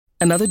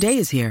Another day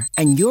is here,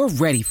 and you're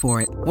ready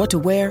for it. What to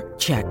wear?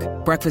 Check.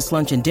 Breakfast,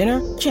 lunch, and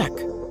dinner? Check.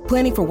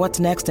 Planning for what's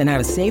next and how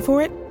to save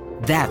for it?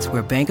 That's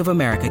where Bank of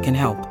America can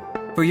help.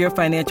 For your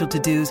financial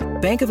to-dos,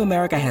 Bank of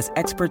America has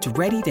experts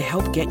ready to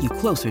help get you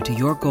closer to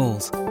your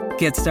goals.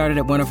 Get started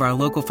at one of our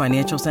local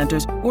financial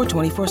centers or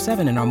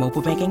 24/7 in our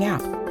mobile banking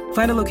app.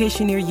 Find a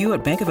location near you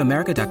at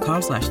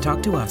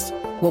bankofamerica.com/talktous.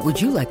 What would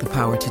you like the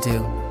power to do?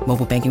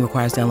 Mobile banking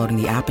requires downloading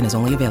the app and is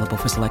only available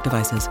for select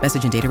devices.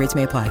 Message and data rates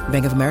may apply.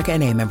 Bank of America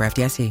N.A., member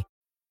FDIC.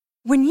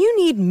 When you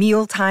need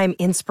mealtime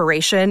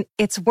inspiration,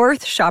 it's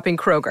worth shopping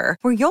Kroger,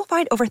 where you'll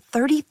find over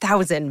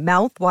 30,000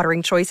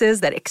 mouth-watering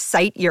choices that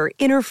excite your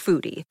inner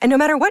foodie. And no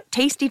matter what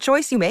tasty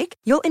choice you make,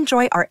 you'll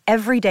enjoy our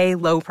everyday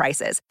low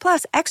prices,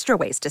 plus extra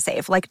ways to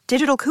save, like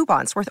digital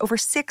coupons worth over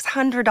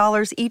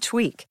 $600 each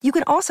week. You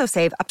can also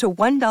save up to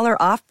 $1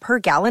 off per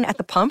gallon at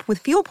the pump with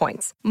fuel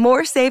points.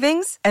 More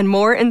savings and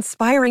more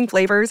inspiring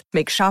flavors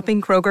make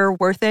shopping Kroger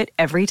worth it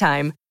every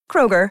time.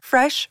 Kroger,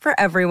 fresh for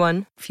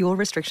everyone. Fuel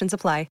restrictions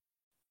apply.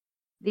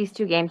 These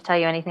two games tell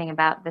you anything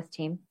about this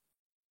team?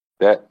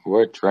 That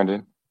we're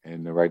trending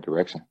in the right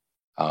direction.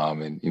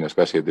 And,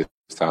 especially at this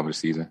time of the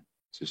season,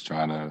 just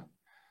trying to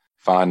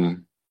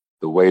find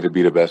the way to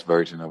be the best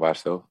version of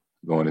ourselves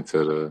going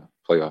into the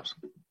playoffs.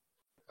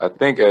 I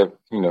think,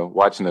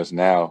 watching us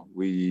now,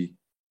 we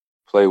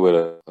play with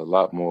a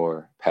lot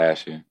more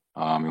passion,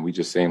 and we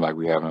just seem like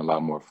we're having a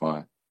lot more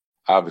fun.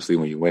 Obviously,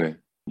 when you're winning,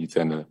 you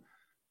tend to,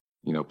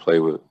 play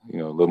with, a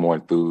little more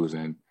enthused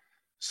and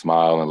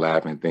smile and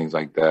laugh and things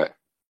like that.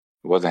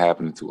 It wasn't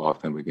happening too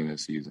often at the beginning of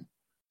the season.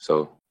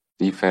 So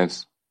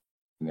defense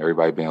and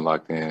everybody being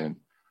locked in,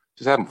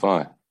 just having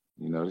fun.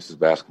 This is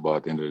basketball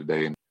at the end of the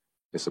day, and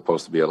it's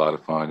supposed to be a lot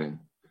of fun. And,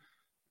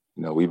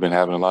 we've been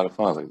having a lot of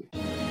fun lately.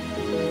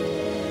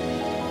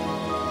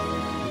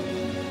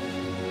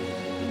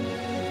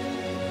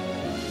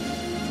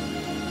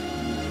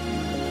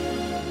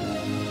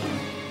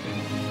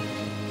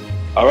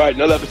 All right,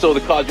 another episode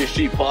of the Cadre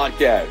Street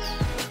Podcast.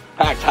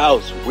 Packed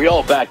house. We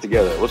all back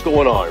together. What's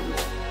going on, everyone?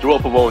 Joel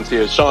Pavone's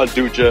here. Sean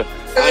Ducha.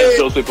 I'm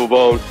Joseph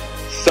Pavone.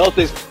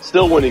 Celtics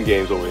still winning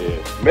games over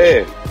here.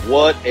 Man,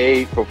 what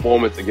a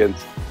performance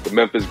against the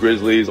Memphis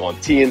Grizzlies on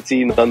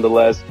TNT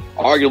nonetheless.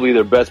 Arguably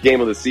their best game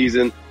of the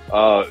season.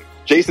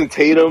 Jayson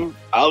Tatum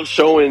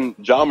outshowing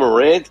Ja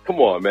Morant. Come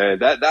on, man.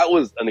 That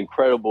was an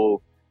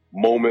incredible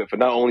moment for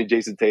not only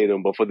Jayson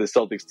Tatum, but for the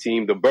Celtics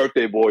team, the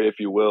birthday boy, if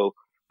you will.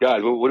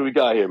 Guys, what do we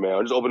got here, man?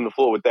 I'm just opening the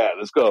floor with that.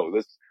 Let's go.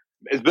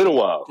 It's been a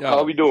while. How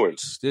are we doing?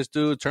 This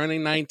dude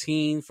turning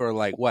 19 for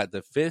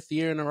the fifth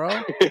year in a row.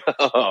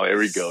 Oh, here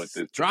we go.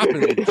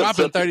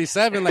 Dropping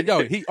 37.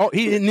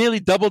 He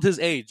nearly doubled his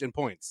age in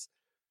points.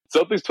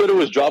 Celtics Twitter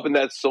was dropping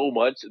that so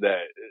much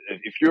that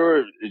if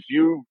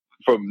you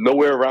from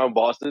nowhere around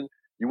Boston,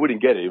 you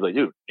wouldn't get it. You're like,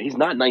 dude, he's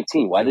not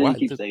 19. Why did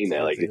he keep saying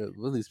that?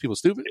 Well, these people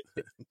stupid.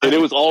 And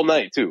it was all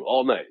night too.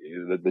 All night.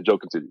 The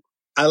joke continued.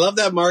 I love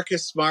that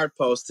Marcus Smart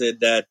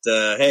posted that,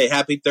 hey,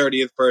 happy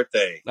 30th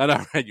birthday. Not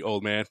all right, you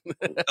old man.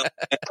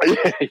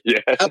 Yeah.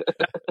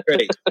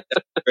 Great.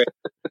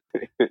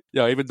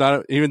 Yo, even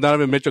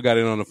Donovan Mitchell got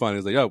in on the fun.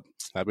 He's like, yo,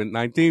 I've been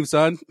 19,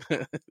 son.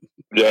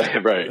 Yeah,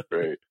 right.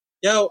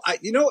 Yo,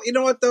 you know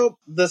what, though?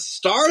 The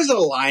stars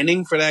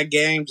aligning for that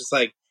game, just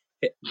like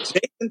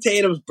Jayson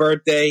Tatum's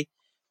birthday.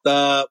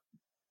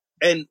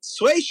 And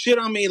Sway shit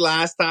on me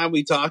last time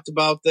we talked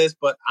about this,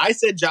 but I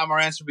said Ja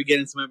Morant should be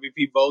getting some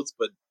MVP votes,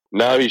 but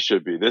now he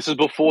should be. This is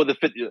before the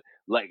 50.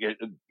 Like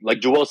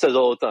Joel says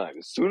all the time.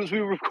 As soon as we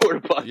record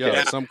a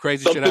podcast, some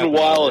crazy shit something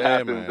wild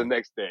happens man. the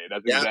next day.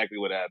 That's exactly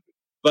what happened.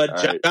 But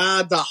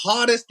the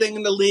hottest thing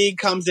in the league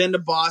comes into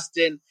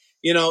Boston.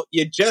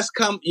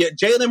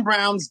 Jaylen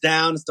Brown's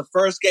down. It's the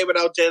first game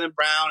without Jaylen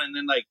Brown, and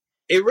then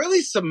it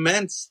really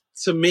cements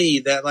to me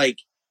that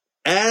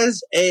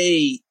as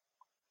a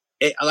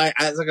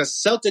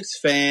Celtics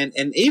fan,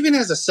 and even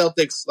as a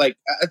Celtics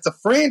it's a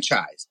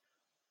franchise,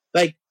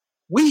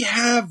 we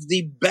have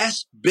the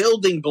best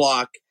building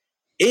block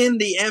in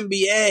the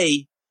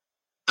NBA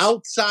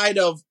outside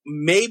of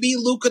maybe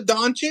Luka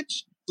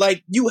Doncic.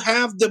 You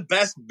have the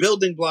best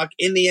building block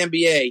in the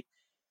NBA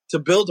to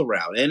build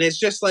around. And it's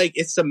just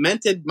it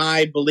cemented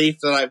my belief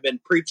that I've been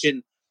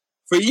preaching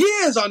for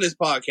years on this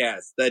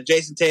podcast that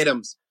Jayson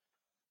Tatum's,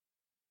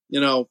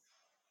 I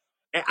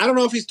don't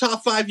know if he's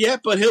top 5 yet,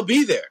 but he'll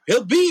be there.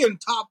 He'll be in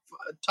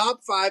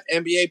top 5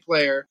 NBA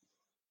player,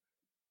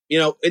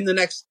 in the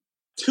next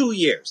 2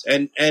 years.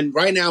 And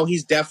right now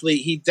he's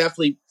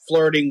definitely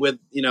flirting with,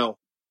 I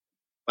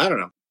don't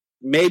know,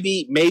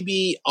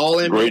 maybe all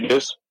NBA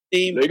greatness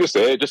team. They can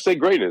say it. Just say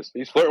greatness.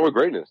 He's flirting with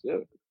greatness. Yeah.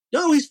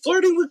 No, he's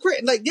flirting with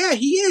great. Yeah,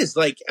 he is.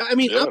 I'm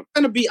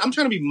trying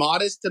to be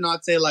modest to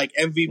not say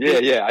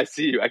MVP. Yeah. I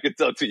see you. I can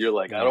tell too. You're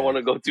I don't want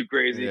to go too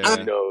crazy. Yeah.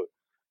 I'm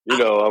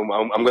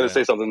going to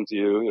say something to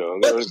you. I'm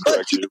going to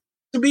correct you.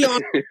 To be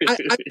honest,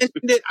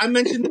 I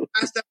mentioned it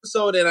last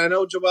episode, and I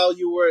know, Joel,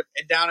 you were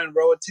down in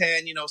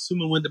Roatan,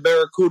 swimming with the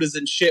Barracudas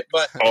and shit,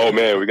 but... Oh,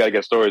 man, we got to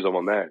get stories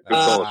on that.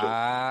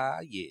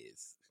 Good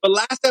yes. But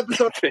last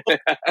episode,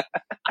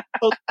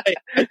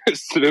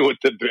 Sitting with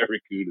the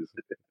Barracudas.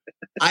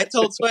 I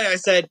told Sway, I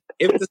said,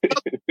 if the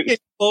Celtics get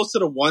close to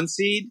the 1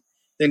 seed,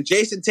 then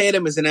Jayson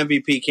Tatum is an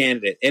MVP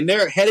candidate. And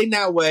they're heading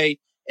that way.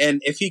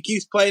 And if he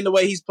keeps playing the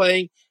way he's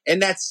playing,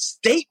 and that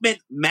statement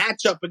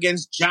matchup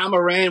against Ja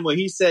Morant where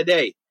he said,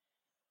 hey,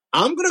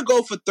 I'm going to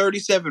go for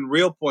 37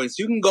 real points.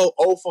 You can go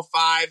 0 for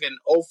 5 and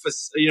 0 for,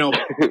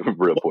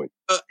 real points.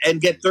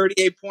 And get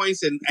 38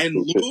 points and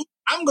lose.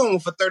 I'm going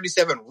for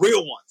 37 real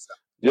ones.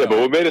 Yeah, but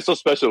what made it so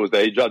special was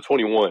that he dropped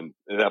 21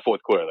 in that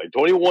fourth quarter. Like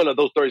 21 of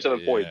those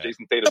 37 points,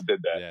 Jayson Tatum did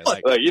that. Yeah,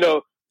 like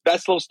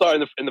that slow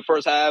start in the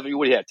first half.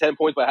 He had 10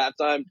 points by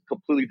halftime.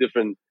 Completely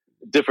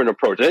different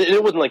approach. And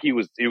it wasn't like he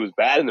was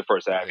bad in the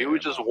first half. He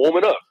was just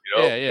warming up.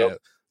 Yeah.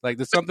 Like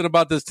there's something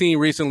about this team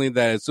recently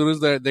that as soon as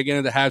they get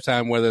into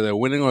halftime, whether they're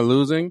winning or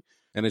losing,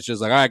 and it's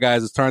just like, all right,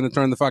 guys, it's time to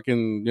turn the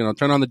fucking,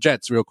 turn on the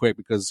Jets real quick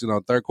because,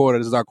 third quarter,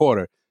 this is our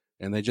quarter.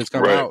 And they just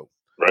come out.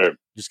 Right.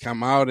 Just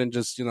come out and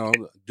just,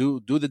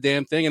 do the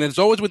damn thing. And it's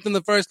always within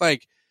the first,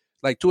 like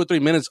 2 or 3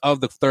 minutes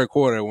of the third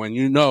quarter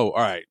when all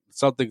right,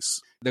 Celtics,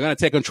 they're going to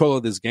take control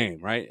of this game,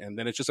 right? And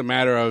then it's just a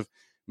matter of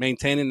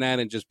maintaining that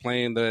and just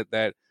playing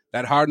that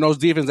hard-nosed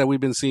defense that we've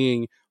been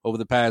seeing over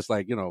the past,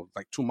 2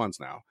 months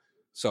now.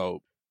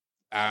 So,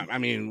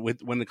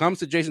 when it comes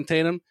to Jayson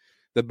Tatum,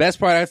 the best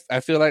part I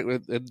feel like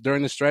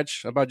during the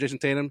stretch about Jayson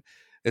Tatum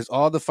is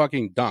all the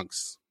fucking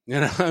dunks. You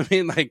know what I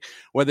mean? Like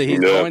whether he's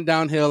going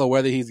downhill or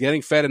whether he's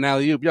getting fed an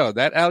alley-oop. Yo,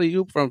 that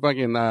alley-oop from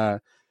fucking Al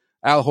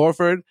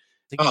Horford,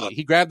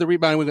 he grabbed the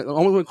rebound and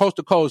almost went coast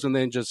to coast and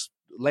then just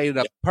laid it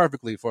up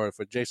perfectly for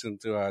Jayson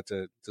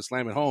to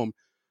slam it home.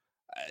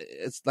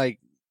 It's like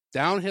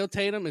downhill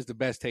Tatum is the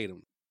best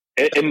Tatum.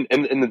 And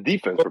the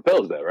defense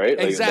propels that, right?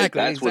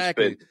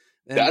 Exactly.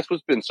 That's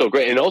what's been so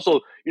great. And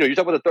also, you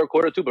talk about the third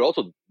quarter too, but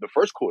also the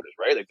first quarters,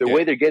 right? Like the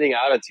way they're getting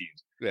out of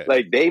teams. Yeah.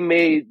 Like they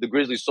made the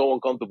Grizzlies so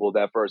uncomfortable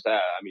that first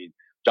half. I mean,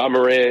 Ja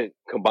Morant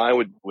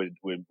combined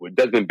with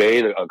Desmond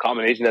Bane, a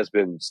combination that's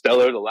been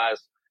stellar the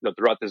last,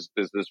 throughout this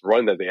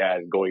run that they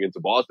had going into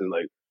Boston.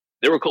 Like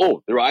they were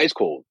cold. They were ice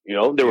cold. They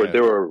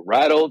were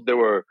rattled. They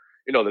were,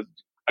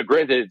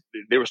 granted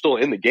they were still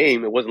in the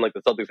game. It wasn't like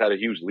the Celtics had a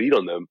huge lead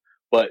on them,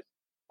 but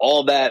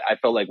all that I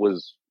felt like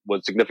was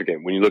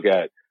significant when you look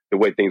at the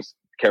way things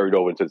carried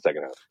over into the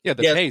second half. Yeah,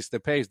 the pace.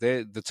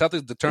 The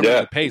Celtics determined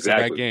the pace of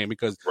that game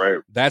because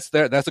that's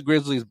the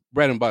Grizzlies'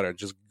 bread and butter,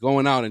 just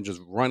going out and just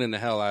running the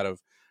hell out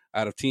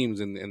of teams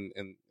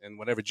in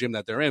whatever gym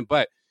that they're in.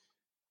 But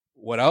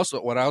what I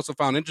also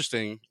found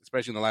interesting,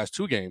 especially in the last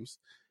 2 games,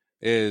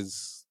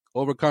 is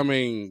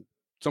overcoming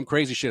some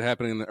crazy shit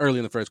happening early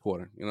in the first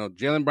quarter.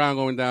 Jaylen Brown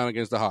going down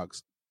against the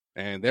Hawks,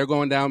 and they're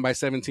going down by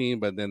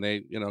 17, but then they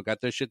got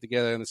their shit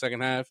together in the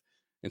second half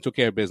and took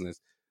care of business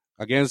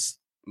against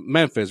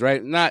Memphis,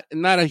 right? Not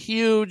a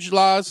huge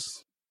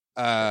loss.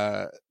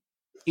 Ime's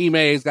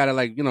got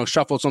to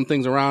shuffle some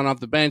things around off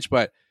the bench,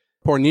 but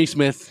poor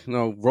Nesmith,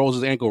 rolls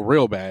his ankle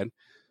real bad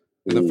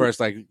in the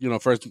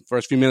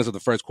first few minutes of the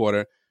first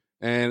quarter,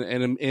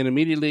 and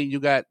immediately you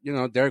got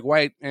Derek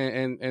White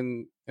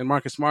and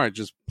Marcus Smart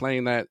just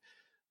playing that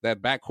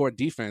backcourt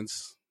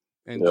defense.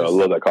 And I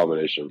love that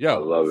combination. I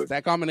love it.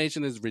 That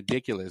combination is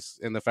ridiculous,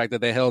 and the fact that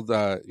they held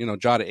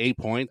Ja to 8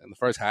 points in the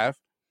first half.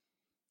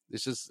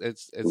 It's just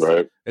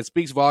it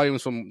speaks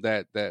volumes from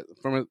that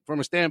from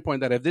a standpoint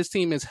that if this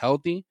team is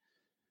healthy,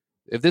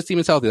 that's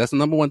the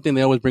number one thing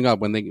they always bring up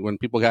when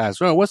people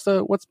ask, what's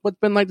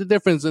been like the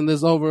difference in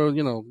this over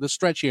this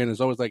stretch here, and it's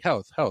always like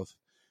health.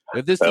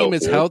 If this team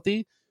is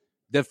healthy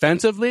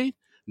defensively,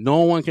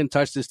 no one can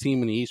touch this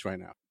team in the East right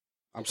now.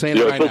 I'm saying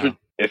it right now.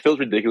 It feels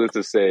ridiculous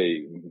to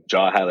say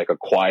Ja had like a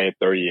quiet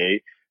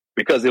 38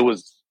 because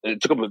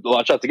it took him a lot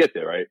of shots to get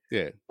there, right?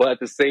 Yeah. But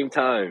at the same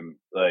time,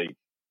 like,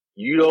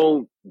 you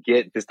don't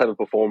get this type of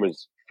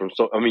performance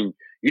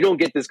you don't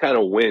get this kind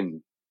of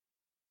win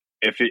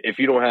if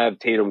you don't have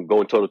Tatum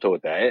going toe to toe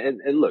with that.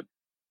 And look,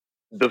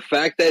 the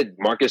fact that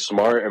Marcus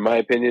Smart, in my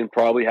opinion,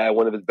 probably had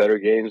one of his better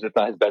games, if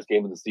not his best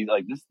game of the season,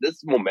 like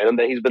this momentum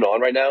that he's been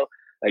on right now,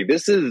 like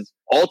this is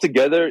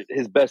altogether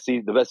the best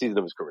season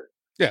of his career.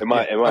 Yeah, in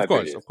my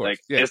opinion, of course. Like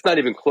it's not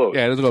even close.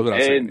 Yeah, it doesn't go without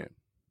saying.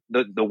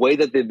 The way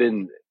that they've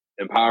been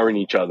empowering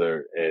each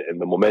other and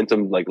the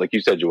momentum, like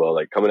you said, Joel,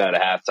 like coming out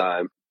of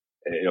halftime.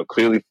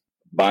 Clearly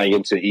buying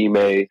into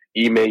Ime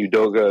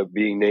Udoka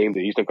being named the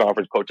Eastern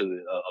Conference Coach of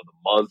the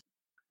Month,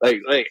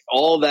 like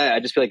all that.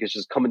 I just feel like it's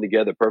just coming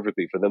together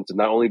perfectly for them to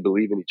not only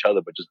believe in each other,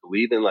 but just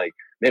believe in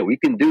man, we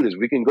can do this.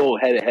 We can go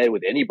head to head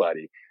with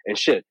anybody. And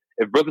shit,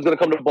 if Brooklyn's gonna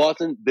come to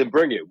Boston, then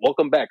bring it.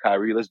 Welcome back,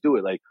 Kyrie. Let's do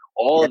it. Like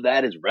all of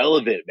that is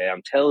relevant, man.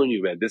 I'm telling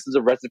you, man, this is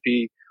a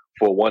recipe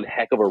for one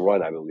heck of a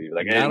run, I believe.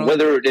 And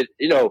whether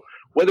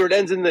it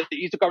ends in the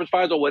Eastern Conference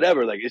Finals or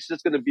whatever, like it's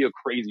just going to be a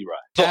crazy ride.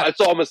 So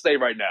that's all I'm going to say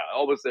right now.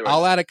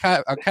 I'll add a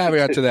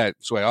caveat to that,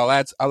 Sway. I'll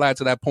add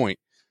to that point.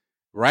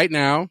 Right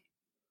now,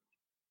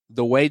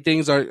 the way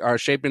things are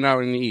shaping out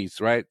in the East,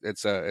 right?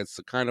 It's a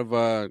kind of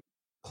a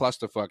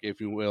clusterfuck,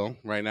 if you will,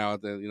 right now.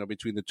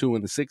 Between the 2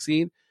 and the 6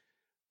 seed.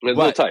 It's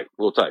a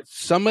little tight.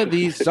 Some of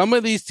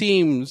these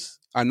teams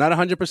are not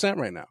 100%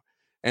 right now.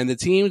 And the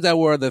teams that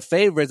were the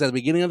favorites at the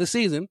beginning of the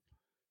season,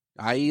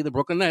 i.e. the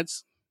Brooklyn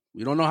Nets,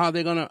 we don't know how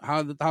they're gonna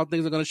how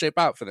things are gonna shape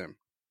out for them.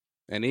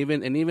 And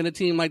even a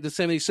team like the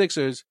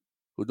 76ers,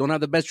 who don't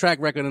have the best track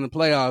record in the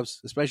playoffs,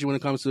 especially when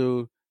it comes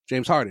to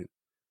James Harden.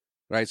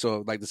 Right?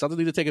 So like the Celtics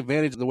need to take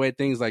advantage of the way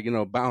things like,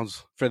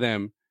 bounce for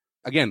them.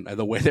 Again,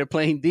 the way they're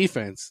playing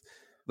defense.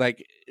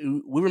 Like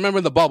we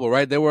remember the bubble,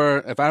 right? They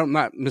were, if I'm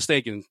not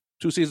mistaken,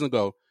 2 seasons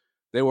ago,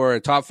 they were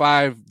a top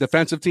 5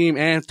 defensive team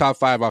and top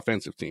 5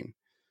 offensive team.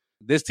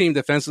 This team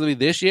defensively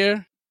this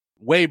year,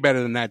 way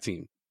better than that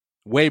team.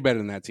 Way better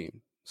than that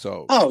team.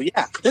 So, oh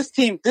yeah, this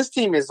team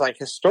is like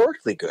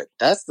historically good.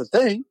 That's the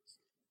thing.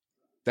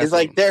 It's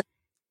like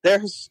they're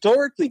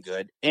historically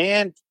good,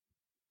 and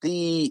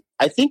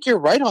I think you're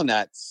right on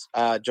that,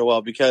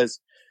 Joel, because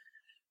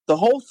the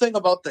whole thing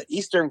about the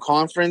Eastern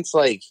Conference,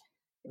 like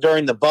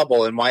during the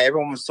bubble, and why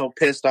everyone was so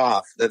pissed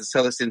off that the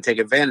Celtics didn't take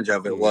advantage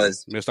of it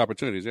was missed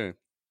opportunities. Yeah,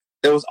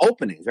 there was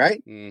openings,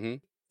 right? Mm-hmm.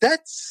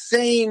 That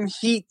same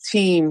Heat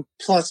team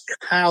plus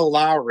Kyle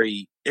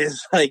Lowry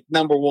is like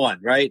number one,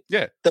 right?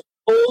 Yeah. The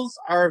Bulls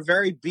are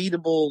very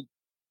beatable.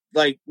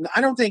 Like,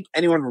 I don't think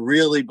anyone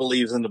really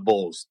believes in the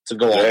Bulls to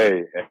go on.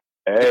 Hey!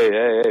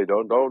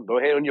 Don't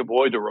hate on your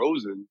boy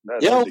DeRozan.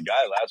 That's the guy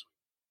last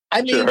week.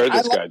 I mean, heard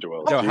this guy,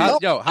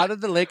 Joel. How did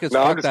the Lakers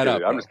fuck that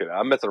up? I'm just kidding.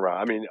 I'm messing around.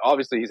 I mean,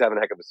 obviously he's having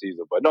a heck of a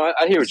season, but no,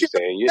 I hear what you're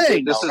saying.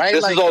 This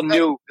is all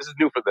new. This is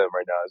new for them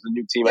right now. It's a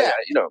new team.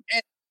 Yeah,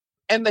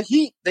 And the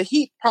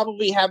Heat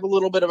probably have a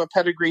little bit of a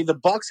pedigree. The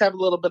Bucks have a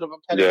little bit of a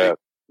pedigree.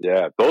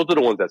 Yeah. Those are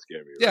the ones that scare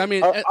me. Right? Yeah, I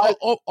mean,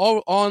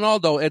 all in all,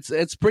 though,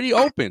 it's pretty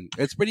open.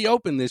 It's pretty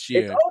open this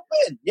year. It's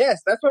open.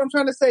 Yes, that's what I'm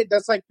trying to say.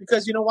 That's like,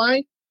 because you know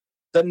why?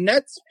 The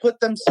Nets put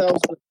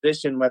themselves in a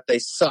position where they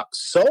suck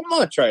so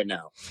much right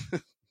now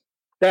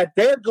that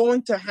they're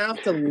going to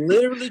have to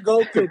literally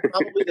go through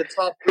probably the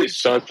top 3.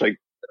 Sounds like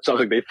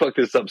they fucked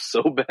this up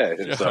so bad.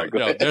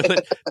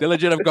 They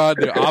legit have gone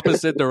the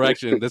opposite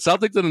direction. The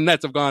Celtics and the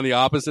Nets have gone the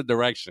opposit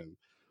direction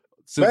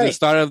since the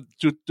start of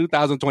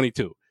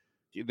 2022.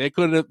 They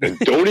could have.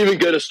 Don't even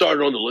get us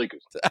started on the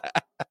Lakers.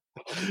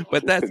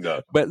 But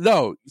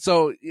no.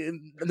 So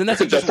the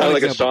Nets are just that one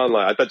like example. A Sean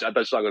line. I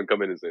thought Sean going to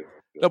come in and say.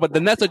 No, but the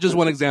Nets are just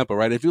one example,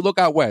 right? If you look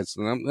out west,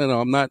 and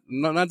I'm not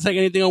taking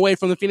anything away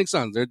from the Phoenix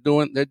Suns. They're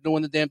doing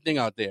the damn thing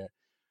out there.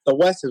 The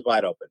West is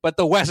wide open, but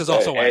the West is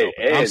also wide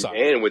open. I'm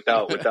sorry, and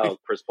without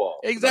Chris Paul.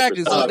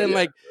 Exactly. So then,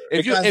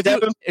 if you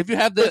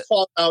have the Chris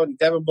Paul out and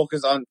Devin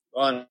Booker's on.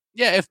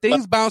 Yeah, if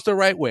things bounce the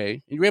right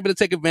way, and you're able to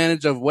take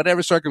advantage of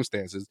whatever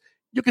circumstances,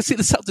 you can see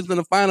the Celtics in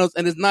the finals,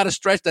 and it's not a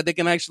stretch that they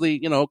can actually,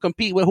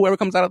 compete with whoever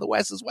comes out of the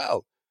West as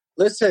well.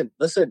 Listen,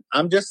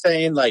 I'm just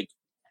saying, like,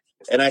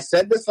 and I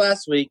said this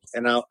last week,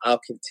 and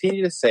I'll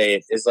continue to say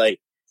it, is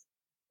like,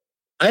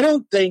 I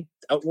don't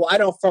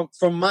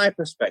from my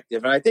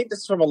perspective, and I think this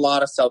is from a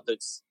lot of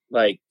Celtics,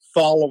 like,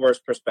 followers'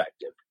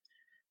 perspective.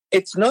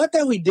 It's not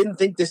that we didn't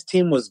think this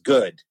team was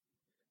good.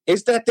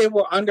 It's that they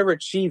were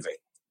underachieving.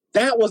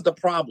 That was the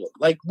problem.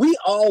 Like, we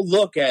all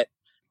look at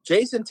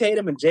Jayson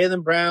Tatum and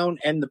Jaylen Brown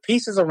and the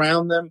pieces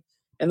around them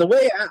and the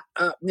way,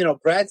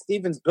 Brad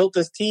Stevens built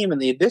this team,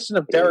 and the addition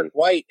of Derek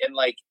White and,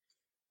 like,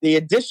 the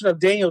addition of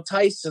Daniel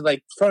Tice to,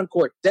 like, front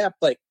court depth.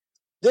 Like,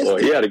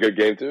 he had a good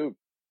game, too.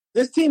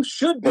 This team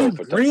should be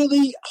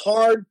really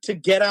hard to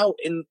get out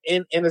in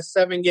a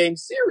 7-game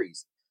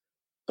series.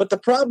 But the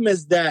problem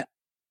is that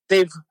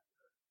they've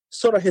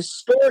sort of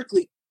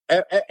historically,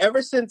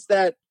 ever since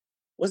that,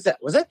 was that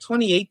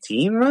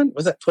 2018 run?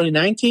 Was that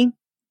 2019?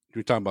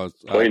 You're talking about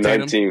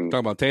 2019. Tatum?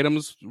 Talking about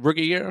Tatum's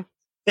rookie year?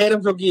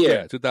 Tatum's rookie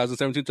year. Yeah,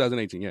 2017,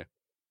 2018, yeah.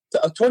 So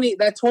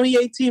that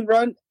 2018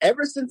 run,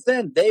 ever since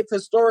then, they've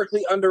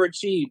historically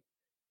underachieved.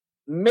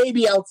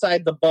 Maybe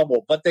outside the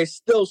bubble, but they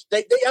still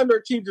they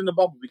underachieved in the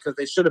bubble because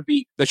they should have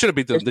beat. They should have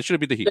beat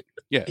the Heat.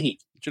 Yeah,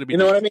 Heat. Should have beat. You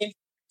know what I mean?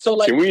 So,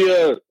 like, can we?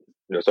 Sorry,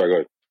 go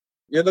ahead.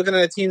 You're looking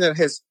at a team that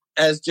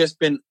has just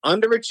been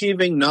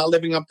underachieving, not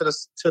living up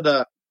to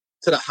the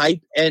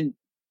hype, and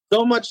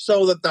so much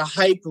so that the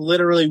hype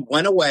literally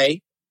went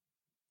away,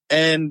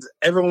 and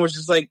everyone was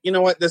just like, you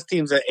know what, this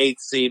team's an 8th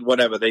seed,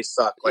 whatever, they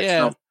suck.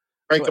 Like,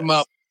 break them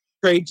up,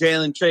 trade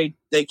Jalen,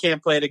 they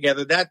can't play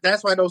together.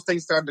 That's why those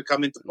things started to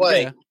come into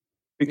play. Yeah.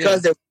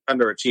 Because they're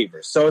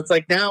underachievers. So it's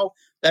like, now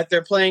that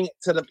they're playing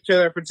to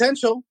their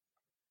potential,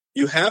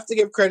 you have to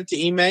give credit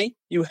to Ime.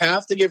 You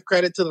have to give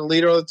credit to the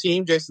leader of the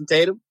team, Jayson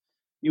Tatum.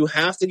 You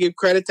have to give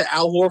credit to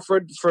Al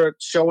Horford for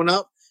showing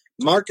up.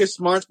 Marcus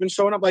Smart's been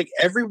showing up. Like,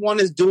 everyone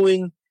is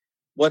doing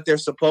what they're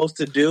supposed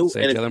to do.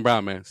 Say Jaylen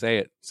Brown, man.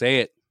 Say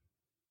it.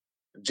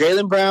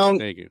 Jaylen Brown,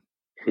 thank you,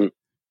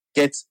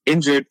 gets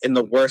injured in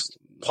the worst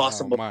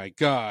possible. Oh, my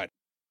God.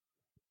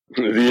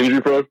 The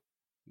injury prone?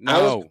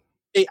 No.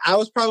 I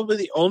was probably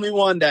the only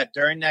one that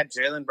during that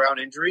Jaylen Brown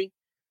injury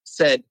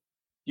said,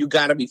 "You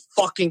got to be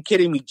fucking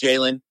kidding me,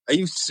 Jaylen. Are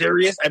you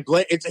serious?"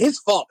 It's his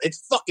fault.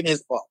 It's fucking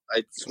his fault.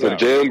 I swear.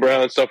 So Jaylen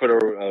Brown suffered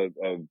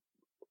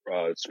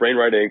a sprained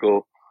right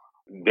ankle.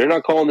 They're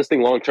not calling this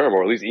thing long term,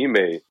 or at least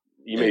Ime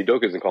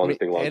Udoka isn't calling this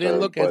thing long term.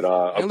 But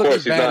of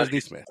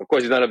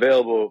course he's not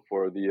available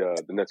for the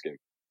Nets game.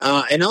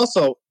 And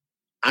also,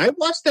 I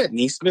watched that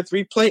Neesmith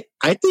replay.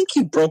 I think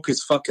he broke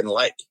his fucking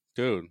leg.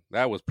 Dude,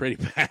 that was pretty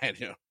bad.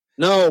 You know?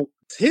 No,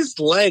 his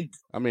leg.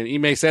 I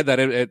mean, Ime said that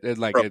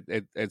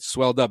it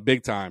swelled up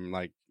big time,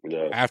 like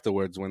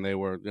afterwards when they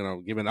were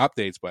giving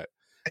updates. But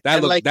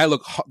that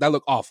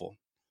looked awful.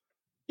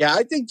 Yeah,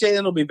 I think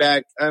Jaylen will be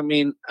back. I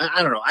mean,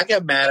 I don't know. I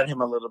got mad at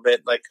him a little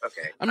bit. Like,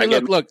 okay. I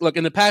mean, look.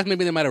 In the past,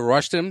 maybe they might have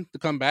rushed him to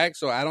come back.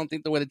 So I don't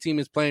think the way the team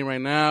is playing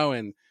right now,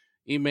 and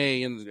Ime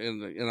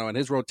and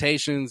his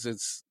rotations,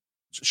 it's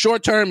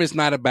short term is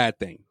not a bad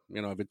thing.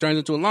 If it turns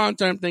into a long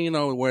term thing,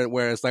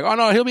 where it's like, oh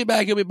no, he'll be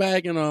back, And what's the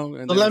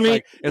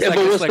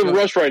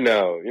rush right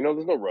now?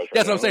 There's no rush.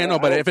 That's what I'm saying. No,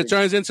 but if it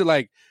turns into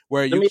like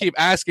where you keep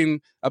asking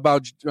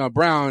about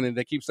Brown and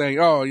they keep saying,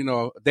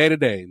 oh, day to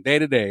day, and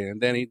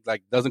then he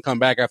like doesn't come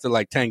back after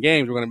like 10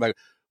 games, we're gonna be like,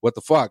 what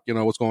the fuck,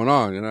 what's going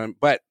on?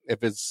 But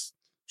if it's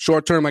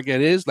short term like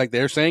it is, like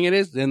they're saying it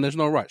is, then there's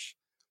no rush.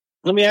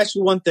 Let me ask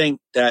you one thing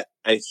that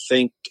I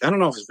don't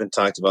know if it's been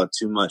talked about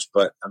too much,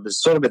 but I've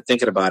sort of been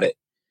thinking about it.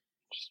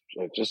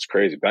 Just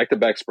crazy.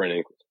 Back-to-back sprained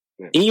ankles.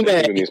 But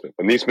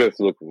Neesmith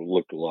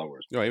looked a lot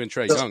worse. No, even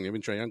Trae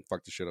Young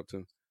fucked the shit up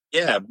too.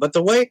 Yeah, but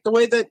the way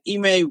that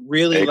Ime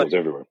really ankles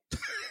everywhere.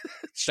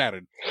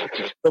 Shattered.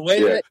 The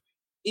way that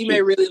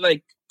Ime really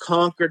like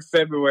conquered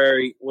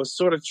February was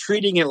sort of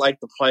treating it like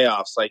the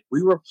playoffs. Like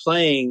we were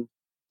playing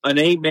an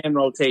 8-man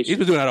rotation. He's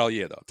been doing that all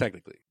year though,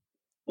 technically.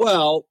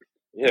 Well,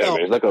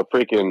 man, it's like a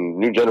freaking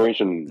new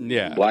generation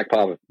Black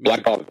Power.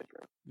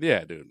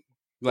 Yeah, dude.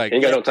 Like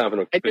ain't got no time for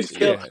no. I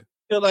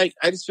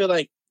just feel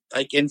like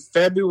in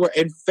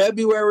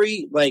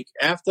February, like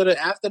after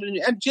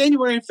the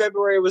January and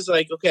February was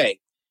like, okay,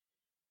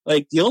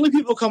 like the only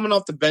people coming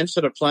off the bench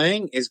that are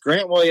playing is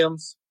Grant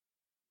Williams,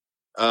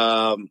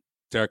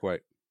 Derek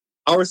White.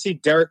 Obviously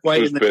Derek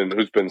White,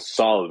 who's been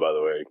solid, by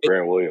the way.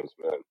 Grant Williams,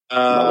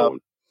 man.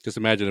 Just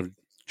imagine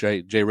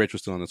if Jay Rich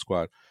was still on the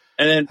squad,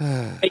 and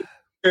then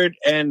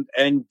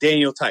and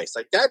Daniel Tice.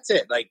 Like that's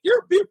it. Like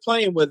you're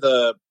playing with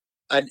an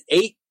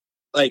 8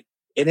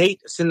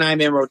 to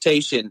 9-man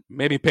rotation.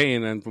 Maybe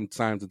Payne and from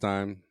time to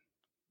time.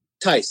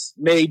 Tice,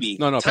 maybe.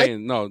 No,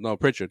 Payne. No,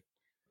 Pritchard.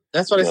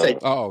 That's what I said.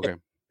 Oh, okay.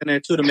 And then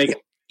 2 to make it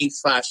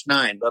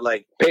 8/9. But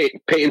like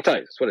Payne Tice.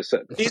 That's what I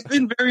said. He's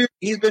been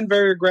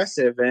very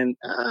aggressive, and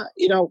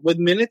with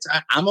minutes,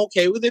 I'm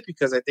okay with it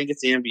because I think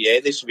it's the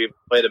NBA. They should be able to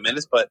play the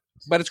minutes. But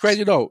it's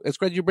crazy though. It's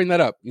crazy you bring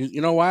that up.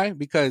 You know why?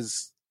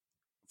 Because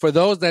for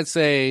those that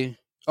say,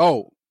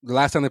 oh, the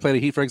last time they played the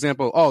Heat, for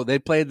example, they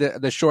played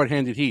the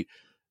short-handed Heat.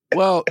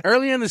 Well,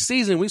 early in the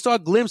season, we saw a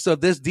glimpse of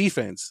this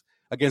defense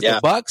against the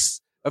Bucks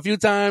a few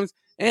times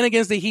and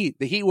against the Heat.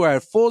 The Heat were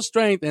at full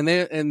strength, and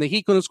the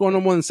Heat couldn't score no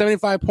more than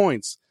 75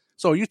 points.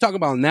 So you talk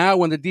about now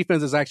when the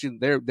defense is actually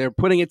they're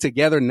putting it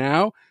together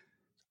now.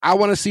 I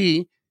want to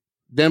see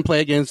them play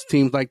against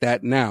teams like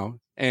that now,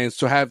 and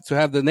to have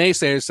the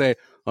naysayers say,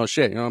 "Oh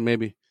shit,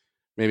 maybe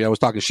I was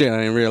talking shit. I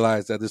didn't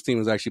realize that this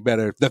team is actually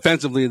better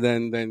defensively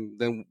than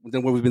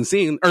what we've been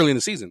seeing early in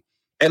the season."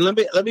 And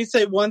let me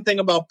say one thing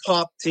about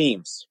pop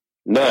teams.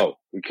 No,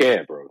 we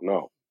can't, bro.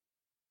 No.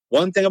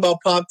 One thing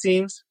about pop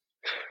teams,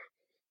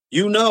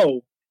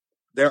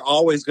 they're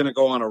always going to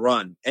go on a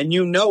run, and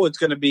it's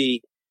going to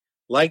be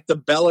like the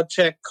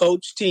Belichick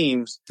coach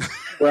teams,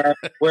 where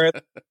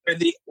Belichick.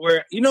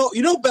 When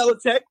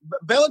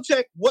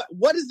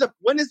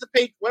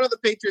are the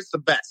Patriots the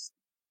best?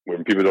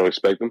 When people don't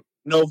expect them.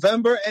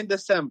 November and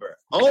December.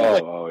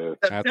 Yeah.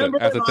 After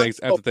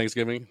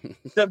Thanksgiving.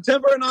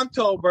 September and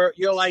October,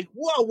 you're like,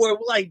 whoa, we're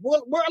like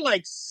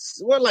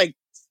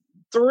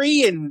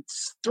 3 and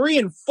 4.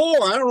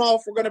 I don't know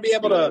if we're going to be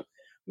able to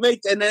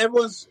make. And then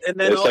it's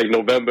like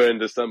November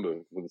and December.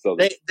 Then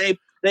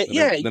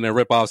they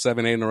rip off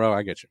 7-8 in a row.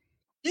 I get you.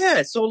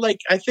 Yeah, so like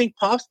I think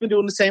Pop's been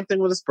doing the same thing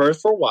with the Spurs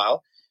for a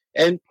while,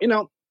 and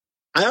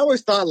I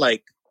always thought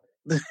like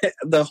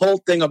the whole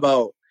thing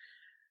about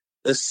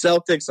the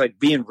Celtics like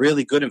being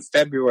really good in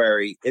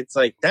February, it's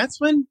like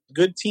that's when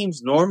good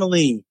teams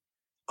normally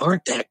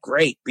aren't that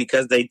great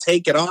because they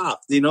take it off.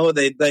 They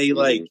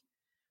like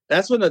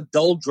that's when the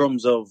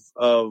doldrums of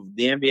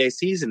the NBA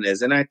season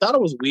is. And I thought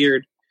it was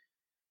weird.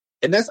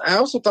 And I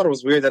also thought it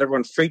was weird that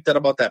everyone freaked out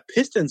about that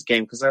Pistons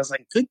game because I was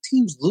like, good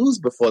teams lose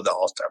before the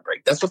All-Star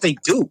break. That's what they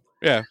do.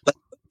 Yeah. Like,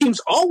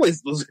 teams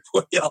always lose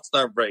before the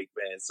All-Star break,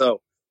 man.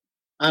 So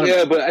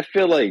but I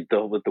feel like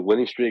with the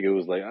winning streak, it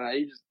was like,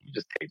 you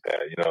just take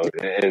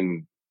that,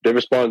 and they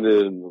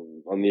responded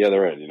on the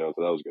other end, so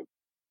that was good.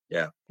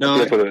 Yeah.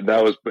 No,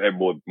 that was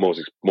what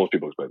most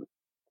people expected.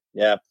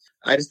 Yeah.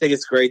 I just think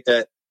it's great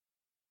that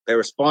they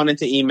responded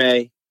to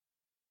Ime,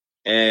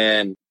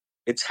 and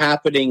it's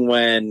happening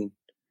when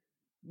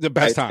the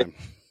best time.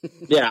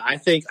 I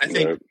think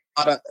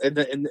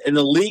in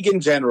the league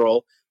in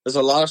general, there's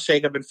a lot of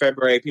shakeup in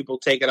February. People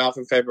take it off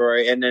in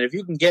February, and then if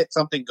you can get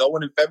something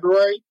going in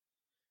February,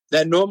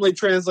 that normally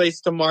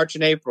translates to March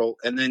and April,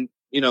 and then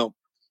you're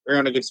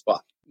in a good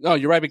spot. No,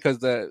 you're right because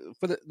the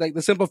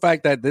simple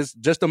fact that this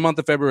just the month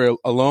of February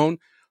alone,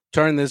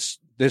 turn this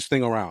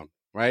thing around,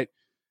 right?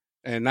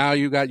 And now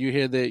you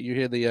hear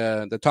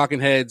the talking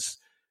heads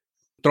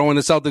throwing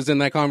the Celtics in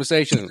that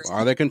conversation.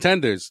 Are they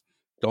contenders?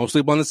 Don't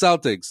sleep on the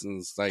Celtics. And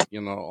it's like,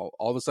 all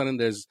of a sudden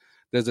there's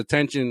a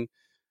tension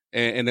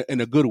in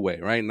a good way,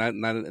 right? Not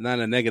in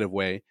a negative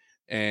way.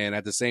 And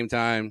at the same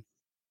time,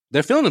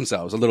 they're feeling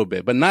themselves a little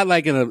bit, but not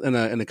like in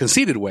a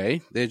conceited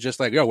way. They're just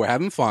like, yo, we're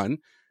having fun.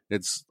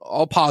 It's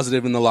all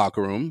positive in the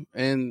locker room,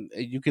 and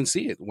you can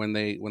see it when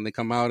they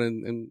come out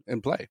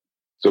and play.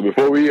 So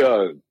before we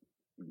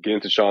get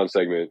into Sean's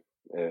segment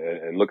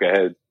and look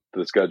ahead to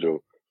the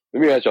schedule,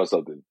 let me ask y'all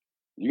something.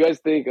 You guys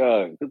think?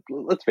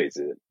 Let's face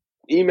it,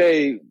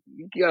 Ime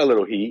got a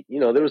little heat.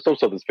 There was some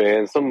Celtics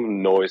fans,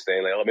 some noise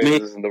saying like, "Oh, maybe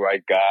this isn't the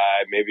right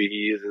guy. Maybe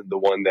he isn't the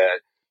one that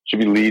should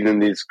be leading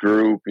this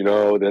group." They're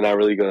not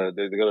really gonna.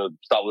 They're gonna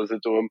stop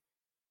listening to him.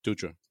 Too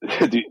true.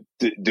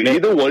 do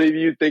either one of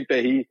you think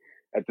that he,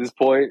 at this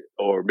point,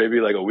 or maybe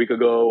like a week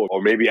ago,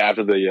 or maybe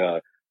after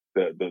the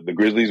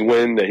Grizzlies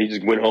win, that he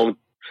just went home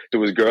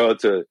to his girl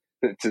to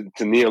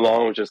kneel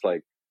along, was just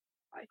like,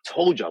 I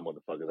told y'all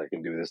motherfuckers I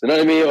can do this. You know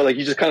what I mean? Or like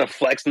he just kind of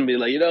flexed and be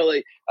like,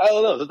 like, I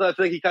don't know. Sometimes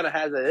I think he kind of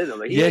has that in him.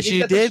 Like, yes,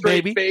 you did,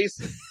 baby. Face.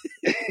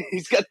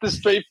 He's got the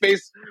straight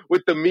face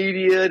with the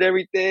media and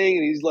everything,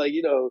 and he's like,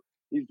 he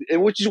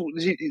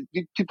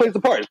plays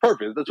the part. It's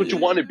perfect. That's what you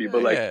want to be.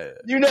 But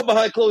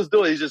behind closed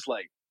doors, he's just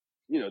like,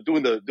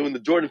 doing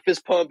the Jordan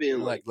fist pump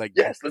and like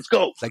yes, let's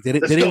go. Like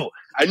let's go.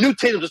 I knew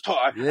Tatum was tall.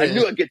 I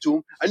knew I'd get to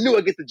him. I knew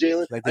I'd get to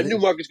Jayson. I knew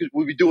Marcus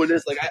would be doing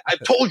this. Like I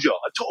told y'all.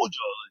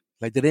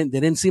 Like they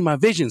didn't see my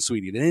vision,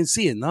 sweetie. They didn't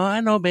see it. No, I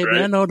know, baby.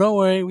 Right? I know. Don't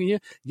worry.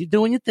 You're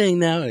doing your thing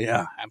now.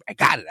 Yeah, I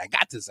got it. I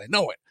got this. I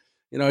know it.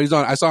 He's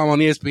on. I saw him on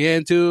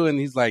ESPN too, and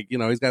he's like,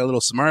 he's got a little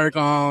smirk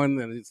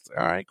on, and it's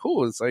all right,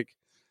 cool. It's like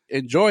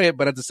enjoy it,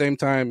 but at the same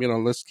time,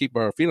 let's keep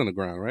our feet on the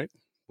ground, right?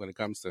 When it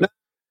comes to no.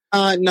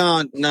 All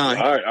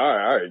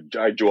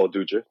right, Joel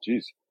Ducha.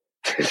 Jeez,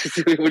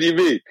 what do you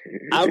mean?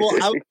 I will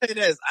say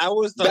this. I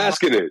was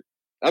basking it.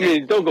 I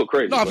mean, don't go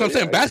crazy. No, I'm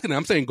saying basking it.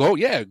 I'm saying go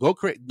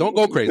crazy. Don't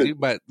go crazy,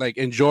 but like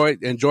enjoy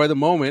the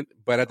moment.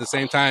 But at the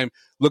same time,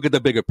 look at the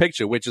bigger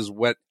picture, which is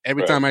what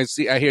every time I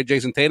hear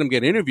Jayson Tatum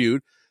get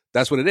interviewed,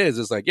 that's what it is.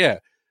 It's like,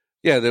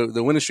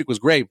 the winning streak was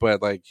great,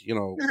 but like,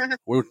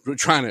 we're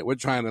trying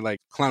to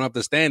like climb up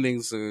the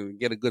standings and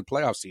get a good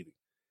playoff seeding.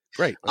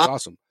 Great, that's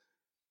awesome.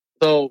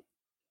 So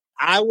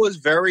I was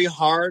very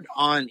hard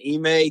on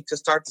Ime to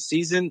start the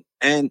season,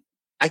 and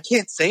I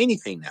can't say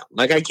anything now.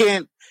 Like I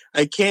didn't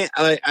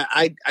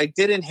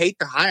hate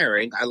the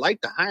hiring. I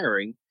liked the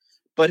hiring,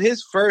 but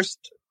his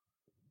first,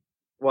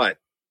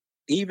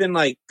 even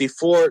like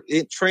before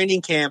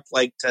training camp,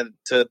 like to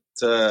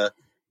the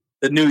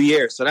new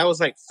year. So that was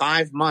like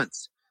 5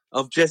 months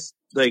of just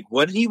like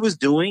what he was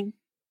doing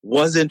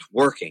wasn't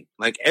working.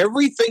 Like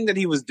everything that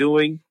he was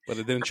doing, but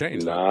it didn't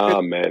change. Nah,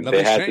 man,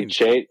 they had to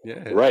change.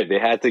 Yeah. Right, he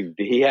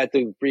had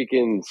to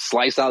freaking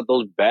slice out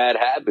those bad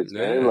habits,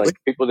 man. Like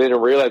people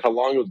didn't realize how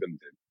long it was going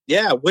to take.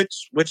 Yeah,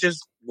 which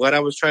is what I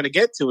was trying to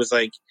get to. Is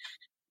like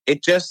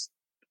it just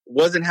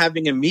wasn't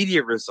having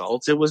immediate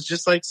results. It was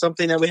just like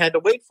something that we had to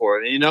wait for.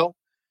 No.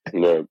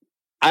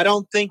 I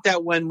don't think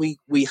that when we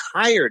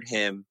hired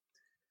him,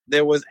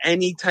 there was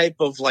any type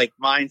of like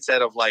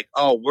mindset of like,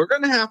 oh, we're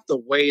going to have to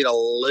wait a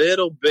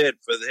little bit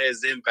for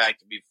his impact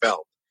to be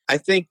felt. I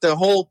think the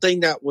whole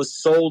thing that was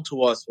sold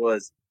to us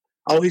was,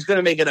 oh, he's going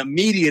to make an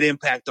immediate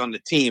impact on the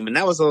team. And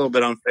that was a little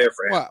bit unfair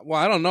for him. Well,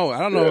 I don't know. I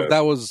don't know if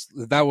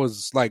that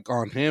was like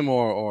on him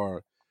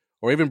or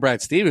even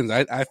Brad Stevens.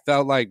 I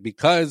felt like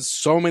because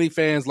so many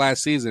fans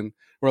last season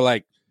were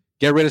like,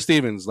 get rid of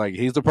Stevens. Like,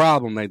 he's the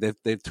problem. Like,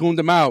 they've tuned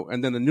him out.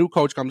 And then the new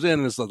coach comes in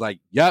and it's like,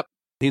 yep,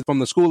 he's from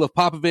the school of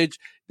Popovich.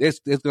 There's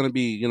going to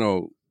be,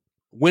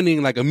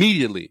 winning like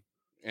immediately.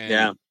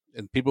 And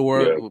people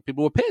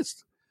were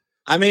pissed.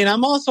 I mean,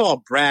 I'm also a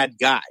Brad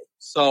guy.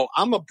 So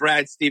I'm a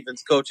Brad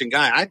Stevens coaching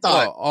guy. I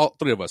thought all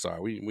three of us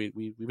are.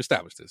 We've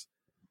established this.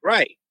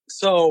 Right.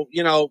 So,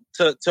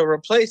 to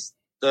replace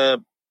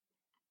the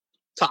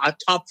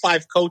top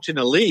 5 coach in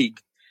the league,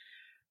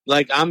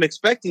 like I'm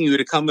expecting you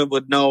to come in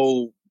with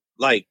no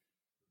like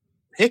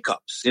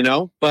hiccups,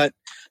 but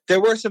there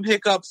were some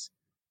hiccups,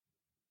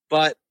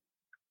 but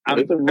I'm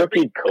a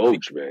rookie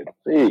coach, man.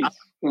 Please,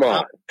 come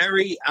on.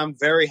 I'm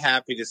very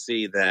happy to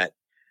see that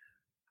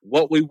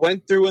what we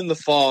went through in the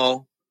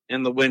fall,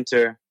 in the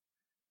winter,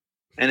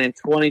 and in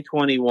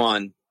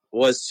 2021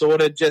 was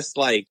sort of just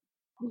like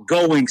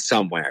going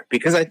somewhere,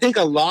 because I think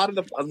a lot of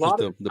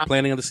the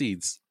planting of the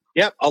seeds.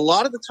 Yep, a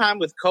lot of the time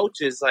with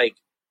coaches, like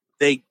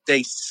they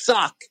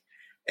suck,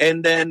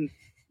 and then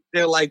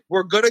they're like,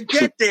 "We're gonna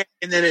get there,"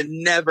 and then it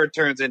never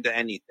turns into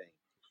anything.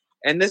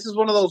 And this is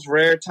one of those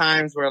rare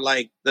times where,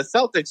 like, the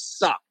Celtics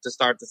sucked to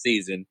start the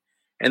season,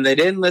 and they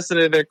didn't listen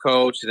to their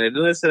coach, and they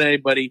didn't listen to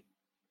anybody.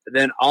 And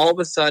then all of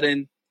a sudden,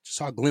 you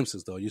saw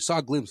glimpses, though. You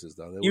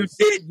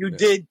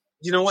did.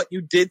 You know what?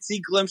 You did see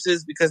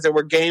glimpses because there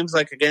were games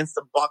like against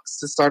the Bucks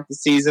to start the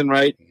season,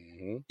 right? Mm-hmm.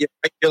 Mm-hmm.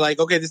 You're like,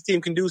 okay, this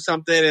team can do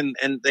something,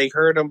 and they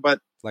hurt them, but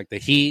like the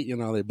Heat,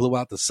 they blew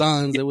out the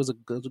Suns. It was a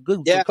good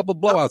a couple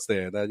blowouts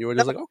there that you were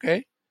just like,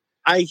 okay.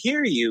 I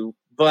hear you,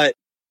 but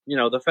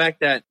the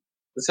fact that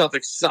the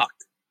Celtics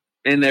sucked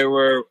and they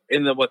were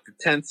in the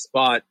 10th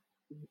spot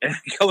and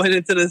going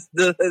into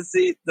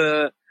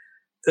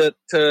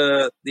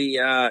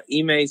the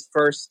Ime's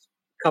first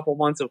couple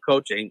months of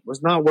coaching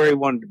was not where he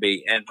wanted to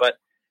be. But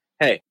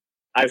hey,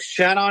 I've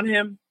shat on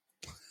him,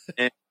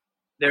 and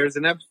there's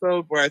an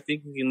episode where I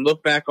think you can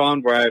look back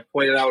on where I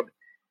pointed out.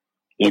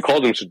 You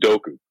called him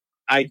Sudoku.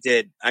 I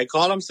did. I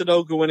called him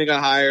Sudoku when he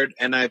got hired,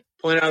 and I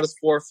pointed out his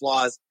 4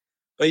 flaws.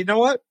 But you know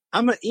what?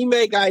 I'm an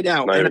Ime guy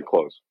now. Not even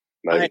close.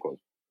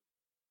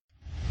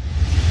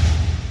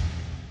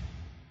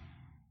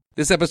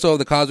 This episode of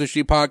the Causeway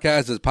Street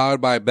Podcast is powered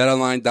by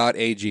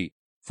BetOnline.ag.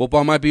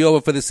 Football might be over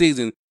for the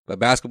season, but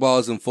basketball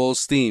is in full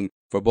steam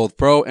for both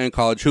pro and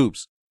college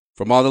hoops.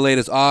 From all the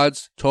latest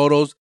odds,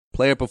 totals,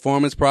 player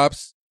performance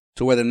props,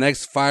 to where the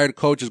next fired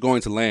coach is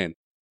going to land,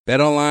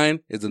 BetOnline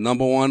is the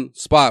 #1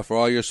 spot for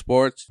all your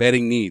sports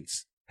betting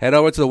needs. Head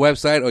over to the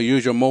website or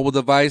use your mobile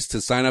device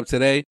to sign up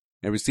today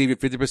and receive your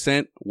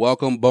 50%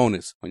 welcome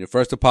bonus on your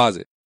first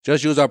deposit.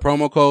 Just use our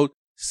promo code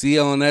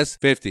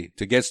CLNS50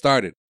 to get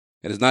started.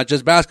 It is not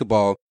just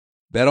basketball.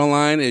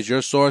 BetOnline is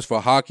your source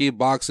for hockey,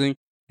 boxing,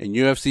 and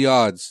UFC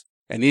odds.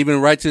 And even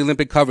right to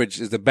Olympic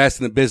coverage is the best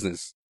in the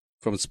business.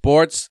 From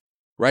sports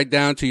right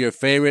down to your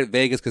favorite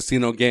Vegas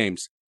casino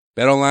games,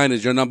 BetOnline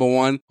is your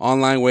 #1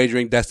 online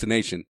wagering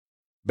destination.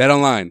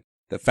 BetOnline,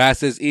 the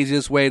fastest,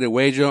 easiest way to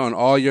wager on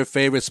all your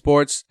favorite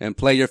sports and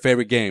play your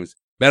favorite games.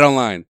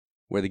 BetOnline,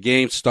 where the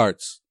game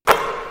starts.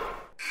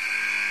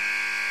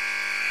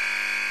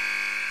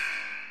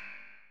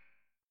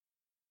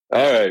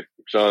 All right,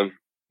 Sean.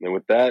 And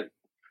with that,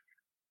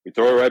 we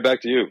throw it right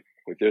back to you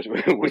with your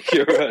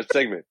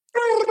segment.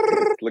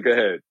 Look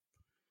ahead.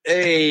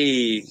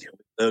 Hey,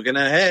 looking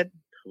ahead.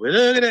 We're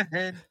looking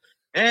ahead.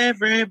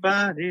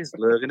 Everybody's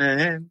looking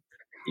ahead.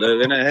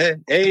 Looking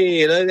ahead.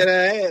 Hey, looking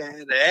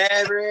ahead.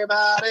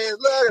 Everybody's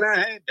looking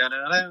ahead.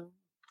 Da-da-da.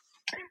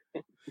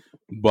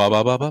 Ba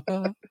ba ba ba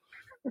ba.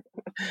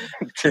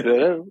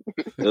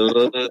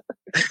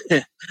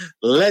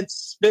 Let's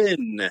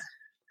spin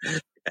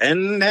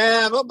and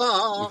have a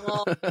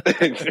ball.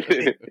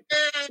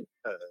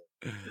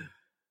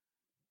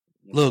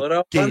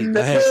 Look,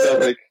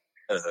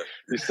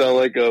 you sound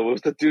like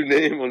what's the dude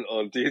name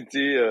on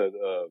TNT?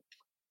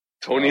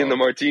 Tony and the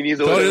Martinis.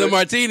 Tony and the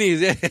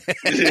Martinis. Yeah,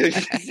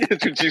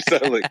 that's what you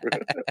sound like, bro.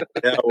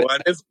 Yeah,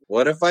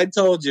 what if I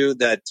told you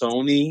that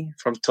Tony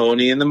from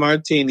Tony and the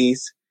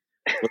Martinis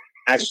was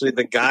actually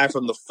the guy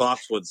from the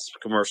Foxwoods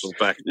commercials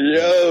back?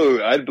 Yo,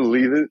 I'd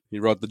believe it. He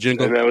wrote the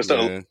jingle. And I would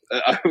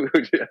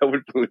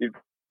believe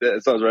that.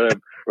 It sounds right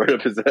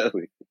up his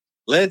alley.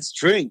 Let's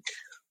drink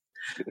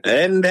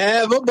and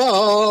have a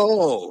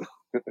ball.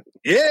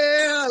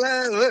 Yeah,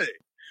 let's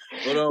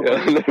I'll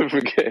never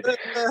forget.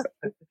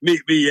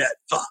 Meet me at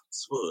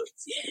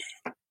Foxwoods.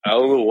 Yeah. I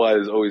don't know why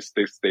this always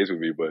stays with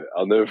me, but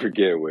I'll never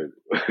forget when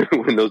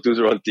those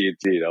dudes were on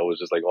TNT. And I was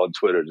just like on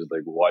Twitter, just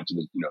like watching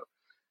this,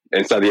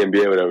 inside the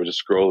NBA, whatever,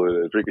 just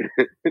scrolling and freaking.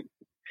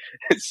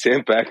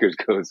 Sam Packers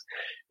goes,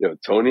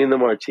 Tony and the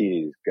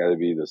Martinis got to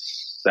be the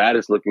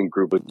saddest looking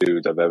group of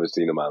dudes I've ever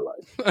seen in my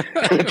life.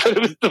 It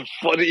was the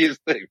funniest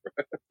thing, bro.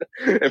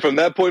 And from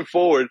that point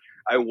forward,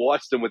 I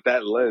watched them with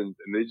that lens,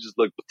 and they just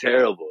looked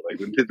terrible. Like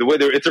the way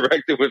they were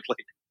interacting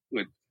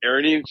with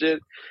Ernie and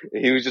shit,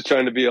 and he was just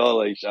trying to be all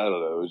like, I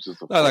don't know. It was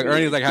just like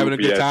Ernie's like having a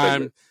good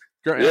time.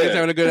 Ernie's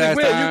having a good ass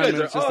time. You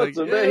guys are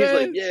awesome, man. He's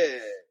like, yeah.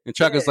 And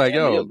Chuck is like,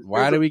 yo,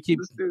 why do we keep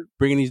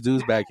bringing these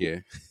dudes back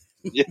here?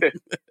 Yeah.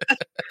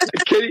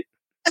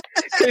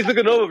 Kenny's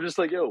looking over, just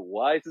like, yo,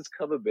 why is this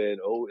cover band?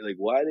 Oh, like,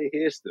 why are they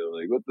here still?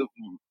 Like, what the?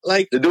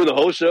 Like, they're doing the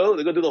whole show.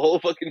 They're gonna do the whole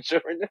fucking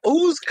show right now.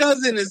 Whose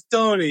cousin is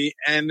Tony,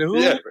 and who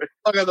are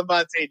the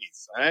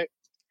Martinis? All right,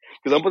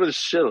 because I'm putting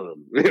shit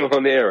on them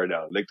on the air right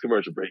now. Next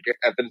commercial break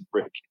after this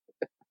break.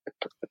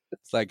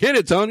 It's like, hit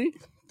it, Tony.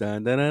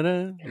 Dun, dun, dun,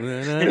 dun,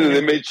 dun, dun. And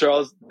they made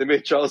Charles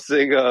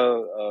sing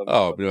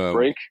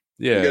Frank.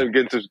 Yeah,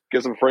 get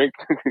some Frank.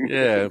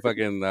 Yeah,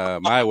 fucking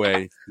My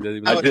Way.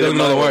 I didn't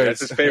know the words.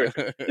 That's his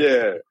favorite.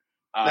 Yeah,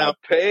 I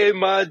pay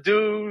my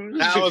dues.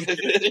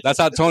 That's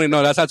how Tony.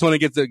 No, that's how Tony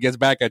gets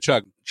back at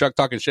Chuck. Chuck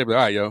talking shit. Like,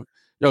 all right,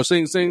 yo,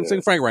 sing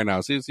Frank right now.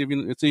 See if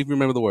you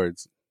remember the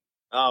words.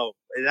 Oh,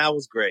 that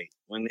was great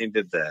when they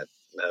did that.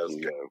 That was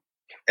good.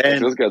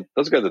 And those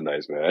guys are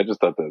nice, man. I just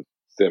thought that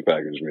Sam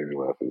Packers made me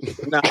laugh.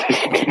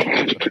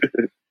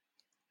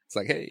 It's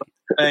like, hey,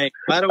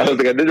 by the way,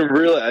 I didn't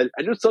realize.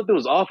 I knew something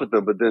was off with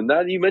them, but then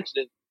now that you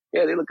mentioned it,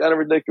 yeah, they look kind of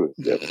ridiculous.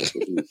 Yeah.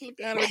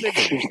 Kind of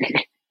ridiculous.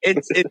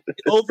 It's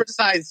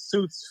oversized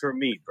suits for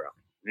me, bro.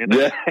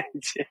 Yeah.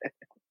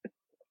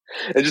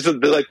 It's just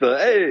they're like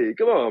hey,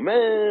 come on,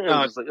 man.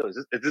 I'm just like,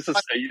 is this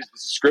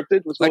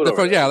scripted? What's like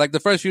going on? Like the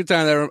first few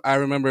times I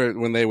remember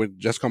when they would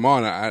just come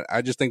on,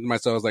 I just think to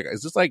myself, I was like,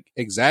 is this like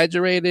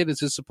exaggerated? Is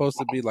this supposed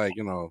to be like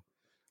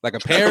like a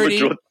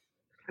parody?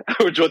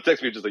 Joe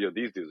texted me just like, yo,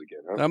 these dudes again.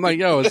 Huh? I'm like,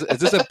 yo, is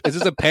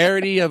this a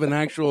parody of an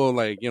actual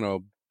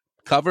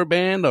cover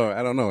band, or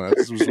I don't know.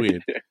 This was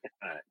weird.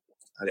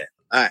 Okay.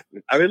 All right.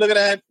 Are we looking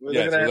at?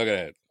 Yes, we're looking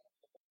at it.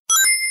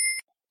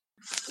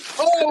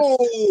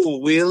 Oh,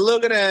 we're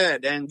looking at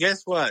it. And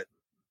guess what?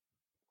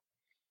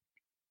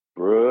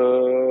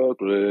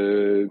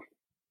 Brooklyn.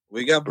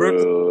 We got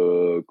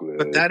Brooklyn.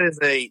 But that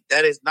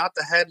is not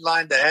the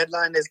headline. The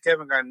headline is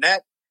Kevin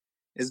Garnett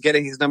is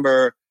getting his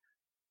number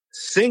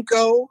 5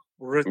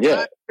 retired.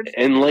 Yeah,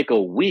 in like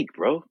a week,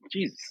 bro.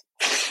 Jesus.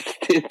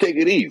 Take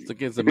it easy. It's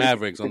against the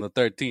Mavericks on the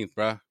 13th,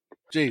 bro.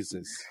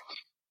 Jesus.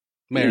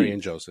 Mary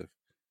and Joseph.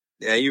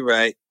 Yeah, you're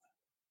right.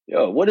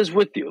 Yo, what is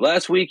with you?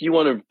 Last week you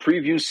want to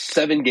preview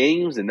 7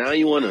 games, and now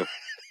you want to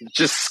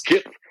just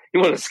skip.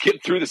 You want to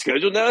skip through the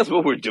schedule now? That's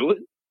what we're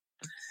doing?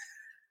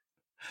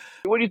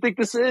 What do you think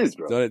this is,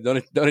 bro?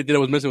 The only thing I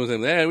was missing was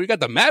him. Hey, we got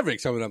the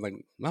Mavericks coming up. Like,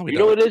 no, we you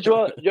don't. Know what it is,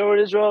 Joel? You know what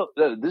it is, Joel?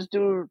 This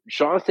dude,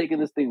 Sean's taking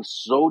this thing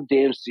so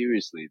damn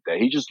seriously that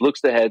he just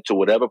looks ahead to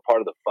whatever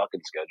part of the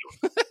fucking schedule.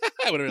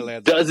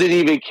 Doesn't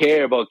even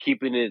care about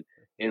keeping it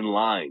in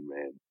line,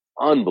 man.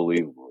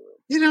 Unbelievable.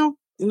 You know,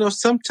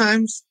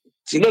 sometimes.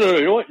 No.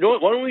 You know what?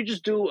 Why don't we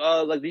just do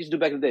like they used to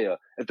do back in the day?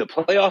 If the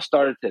playoffs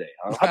started today,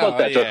 how about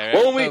that? Yeah,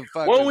 Why don't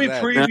we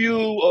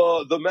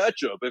preview the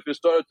matchup if it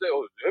started today?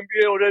 Oh,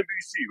 NBA on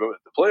NBC. Bro.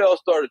 The playoffs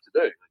started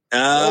today.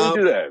 Why don't we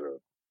do that, bro?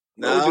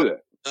 Why don't we do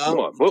that? Come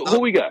on. Who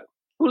we got?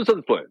 Who's the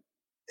Celtics playing?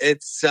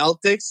 It's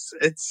Celtics,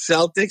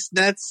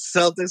 Nets,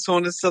 Celtics,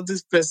 Hornets,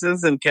 Celtics,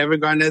 Pistons, and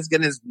Kevin Garnett's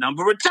getting his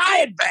number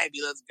retired,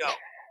 baby. Let's go.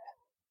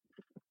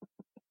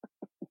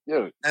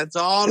 Yeah. That's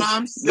all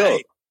I'm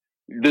saying.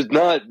 There's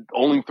not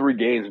only 3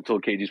 games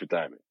until KD's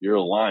retirement. You're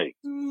lying.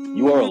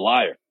 You are a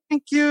liar.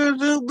 Thank you. A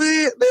little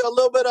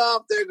bit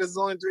off there because there's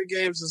only 3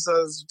 games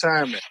until his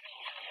retirement.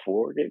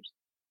 4 games?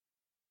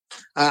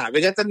 All right,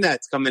 we got the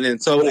Nets coming in.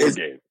 So 4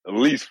 games. At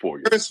least 4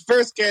 games.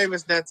 First game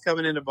is Nets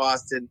coming into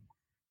Boston.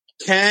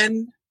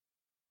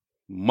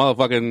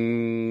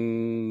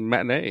 Motherfucking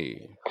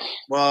matinee.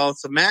 Well,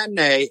 it's a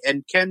matinee,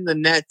 and can the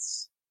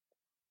Nets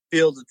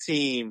field a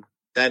team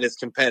that is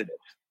competitive?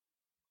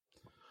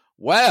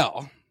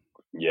 Well,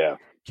 yeah.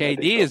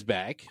 KD is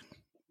back.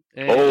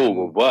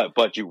 What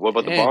about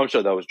the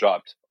bombshell that was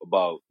dropped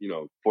about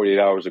 48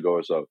 hours ago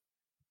or so?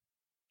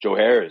 Joe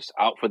Harris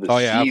out for the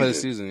season. Out for the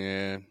season.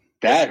 Yeah,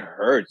 that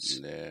hurts.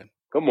 Yeah,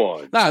 come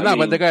on.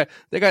 But they got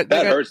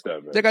hurts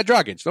them. Man. They got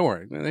Dragic. Don't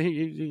worry, man.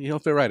 He'll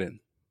fit right in.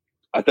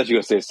 I thought you were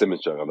gonna say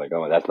Simmons joke. I'm like,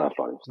 oh, that's not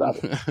funny. Stop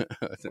it.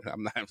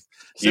 I'm not.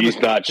 He's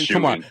not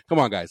shooting. Come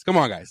on, guys.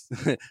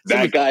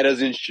 That guy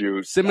doesn't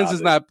shoot. Simmons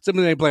is not.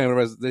 Simmons ain't playing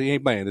He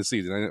ain't playing this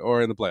season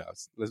or in the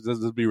playoffs. Let's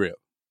be real.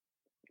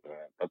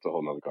 That's a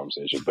whole nother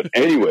conversation. But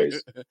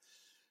anyways,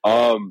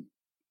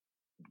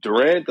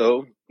 Durant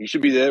though, he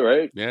should be there,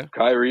 right? Yeah.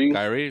 Kyrie.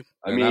 They're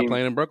not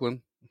playing in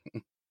Brooklyn.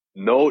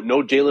 No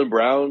Jaylen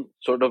Brown.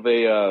 Sort of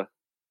a.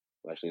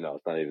 Actually, no,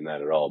 it's not even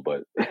that at all.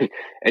 But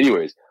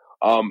anyways.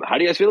 How do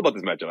you guys feel about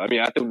this matchup? I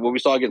mean, after what we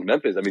saw against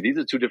Memphis, I mean, these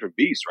are 2 different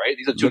beasts, right?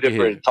 These are 2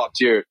 different top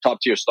tier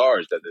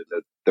stars that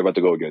they're about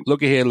to go against.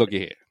 Look at here.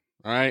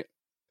 All right.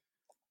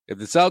 If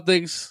the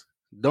Celtics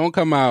don't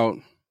come out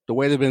the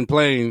way they've been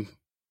playing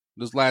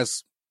this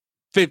last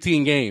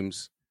 15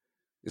 games,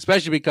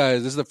 especially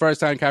because this is the first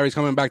time Kyrie's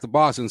coming back to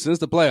Boston since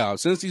the playoffs,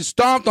 since he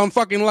stomped on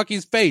fucking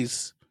Lucky's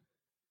face.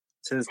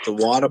 Since the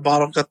water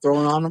bottle got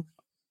thrown on him?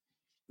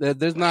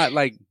 There's not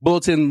like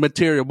bulletin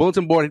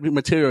board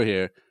material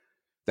here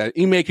that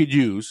Ime could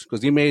use,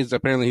 because Ime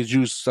he's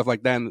used stuff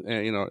like that,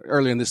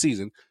 early in the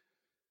season.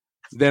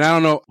 Then I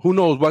don't know, who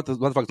knows what the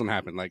fuck's gonna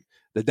happen? Like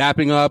the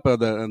dapping up or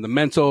the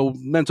mental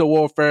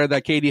warfare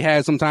that KD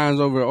has sometimes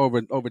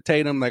over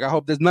Tatum. Like I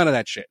hope there's none of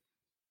that shit.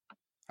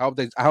 I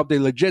hope they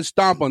legit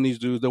stomp on these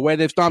dudes the way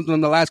they've stomped on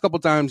them the last couple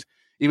times,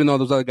 even though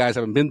those other guys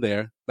haven't been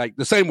there, like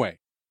the same way.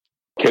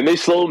 Can they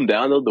slow them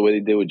down though, the way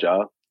they did with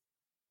Ja?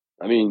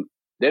 I mean,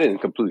 they didn't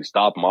completely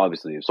stop him,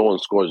 obviously. If someone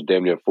scores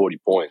damn near 40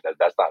 points,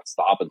 that's not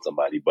stopping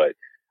somebody. But,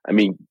 I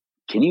mean,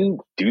 can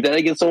you do that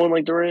against someone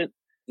like Durant?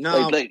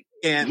 No,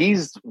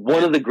 he's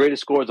one of the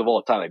greatest scorers of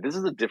all time. Like, this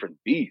is a different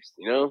beast,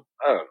 I don't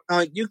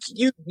know. You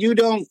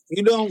don't.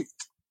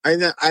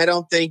 I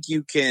don't think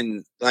you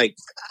can, with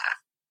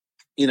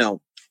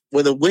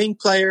a wing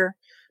player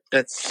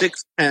that's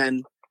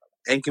 6'10"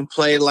 and can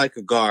play like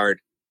a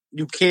guard,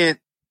 you can't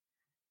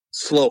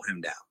slow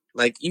him down.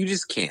 Like, you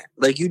just can't.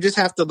 Like, you just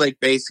have to,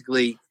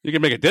 basically... You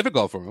can make it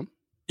difficult for him.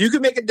 You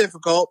can make it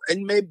difficult,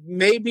 and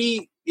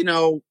maybe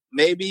you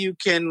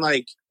can,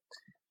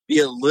 be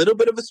a little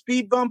bit of a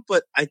speed bump,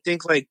 but I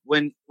think,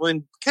 when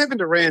Kevin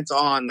Durant's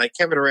on, it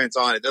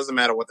doesn't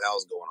matter what the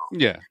hell's going on.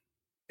 Yeah.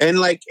 And,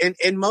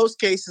 in most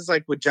cases,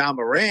 with John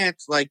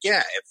Morant,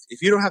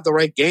 if you don't have the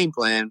right game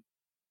plan,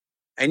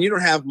 and you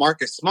don't have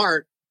Marcus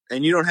Smart,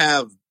 and you don't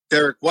have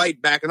Derek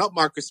White backing up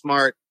Marcus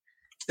Smart,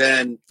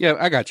 then yeah,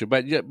 I got you.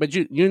 But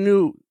you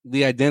knew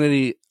the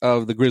identity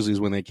of the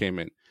Grizzlies when they came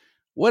in.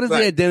 What is the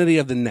identity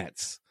of the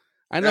Nets?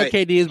 I know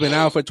KD has been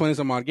out for 20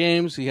 some odd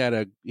games. He had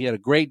a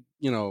great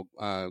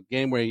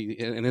game where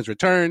in his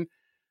return,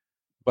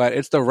 But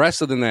it's the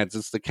rest of the Nets.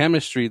 It's the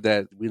chemistry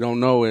that we don't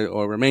know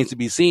or remains to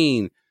be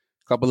seen.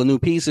 A couple of new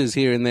pieces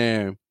here and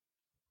there.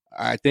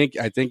 I think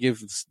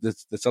if the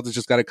Celtics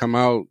just got to come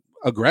out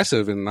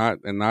aggressive and not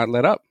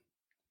let up.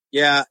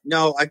 Yeah,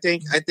 no, I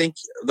think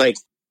like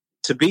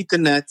to beat the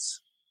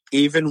Nets,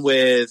 even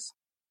with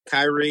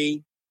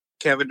Kyrie,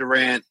 Kevin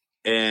Durant,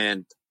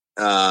 and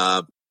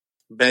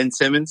Ben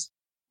Simmons,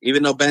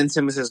 even though Ben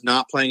Simmons is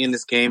not playing in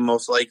this game,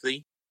 most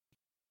likely,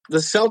 the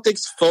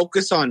Celtics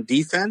focus on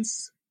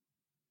defense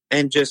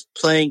and just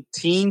playing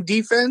team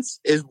defense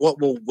is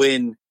what will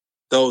win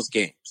those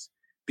games.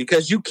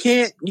 Because you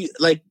can't,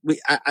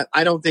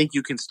 I don't think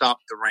you can stop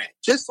Durant.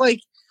 Just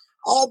like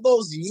all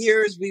those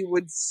years we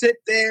would sit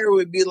there,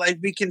 we'd be like,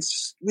 we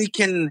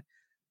can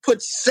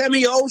put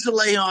Semi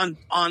Ojeleye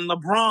on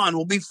LeBron.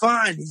 We'll be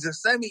fine. He's a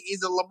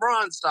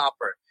LeBron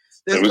stopper.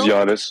 It was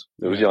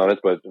Giannis,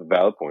 but a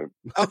valid point.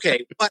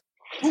 Okay, but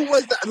who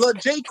was that?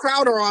 Jay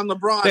Crowder on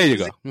LeBron. There you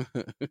go.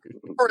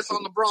 First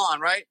on LeBron,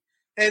 right?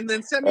 And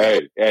then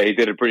Hey, he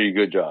did a pretty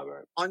good job,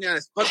 right? On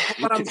Giannis. But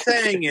what I'm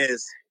saying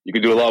is, you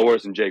could do a lot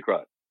worse than Jay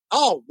Crowder.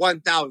 Oh,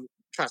 1,000.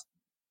 Trust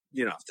me.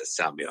 You don't have to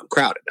sound me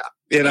uncrowded now.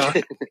 You know?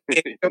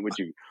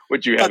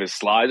 would you have his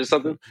slides or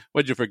something?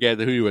 Would you forget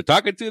who you were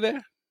talking to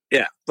there?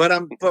 Yeah. But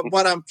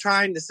what I'm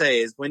trying to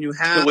say is when you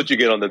have. So what you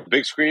get on the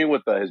big screen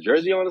with his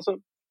jersey on or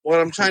something? What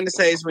I'm trying to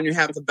say is when you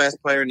have the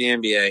best player in the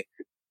NBA,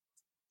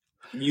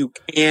 you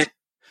can't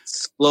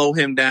slow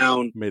him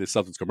down. Made a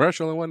Celtics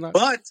commercial and whatnot.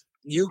 But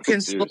you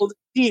can slow the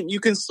team. You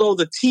can slow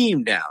the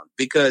team down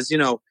because,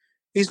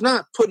 he's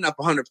not putting up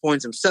 100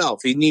 points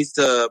himself. He needs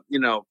to,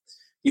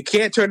 you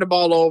can't turn the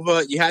ball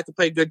over. You have to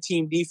play good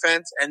team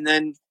defense, and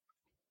then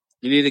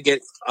you need to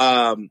get,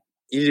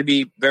 you need to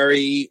be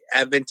very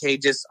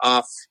advantageous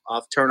off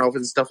turnovers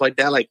and stuff like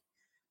that. Like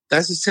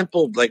that's a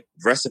simple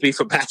recipe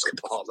for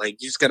basketball. Like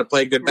you just got to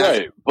play good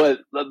basketball. Right,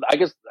 but I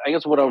guess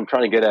what I'm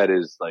trying to get at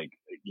is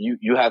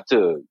you have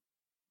to.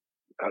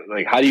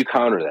 How do you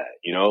counter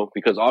that?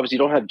 Because obviously you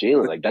don't have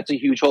Jalen. That's a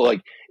huge hole.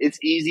 It's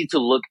easy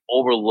to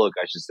overlook,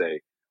 I should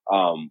say,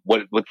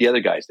 what the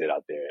other guys did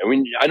out there. I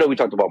mean, I know we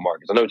talked about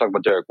Marcus. I know we talked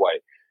about Derek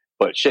White.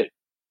 But shit,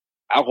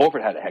 Al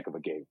Horford had a heck of a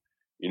game.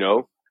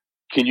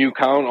 Can you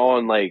count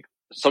on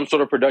some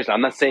sort of production? I'm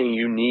not saying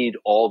you need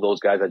all those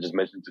guys I just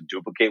mentioned to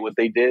duplicate what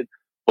they did,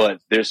 but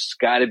there's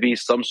got to be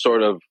some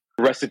sort of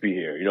recipe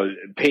here.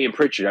 Payton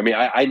Pritchard. I mean,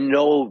 I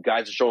know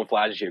guys are showing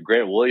flashes here.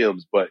 Grant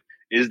Williams, but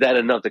is that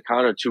enough to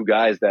counter two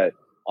guys that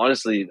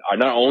honestly are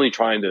not only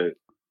trying to,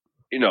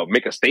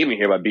 make a statement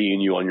here by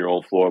beating you on your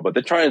own floor, but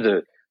they're trying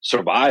to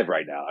survive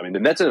right now? I mean, the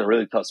Nets are in a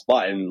really tough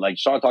spot. And like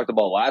Sean talked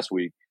about last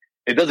week,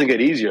 it doesn't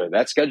get easier.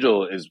 That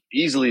schedule is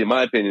easily, in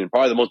my opinion,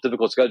 probably the most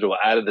difficult schedule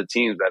out of the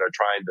teams that are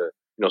trying to,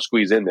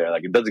 squeeze in there.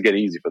 It doesn't get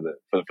easy for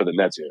the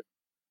Nets here.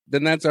 The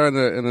Nets are in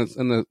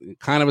a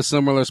kind of a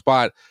similar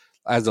spot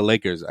as the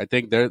Lakers. I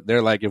think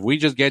they're like, if we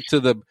just get to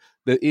the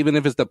even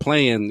if it's the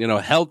play-in,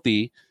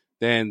 healthy,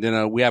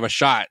 then we have a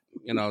shot,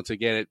 to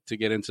get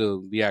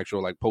into the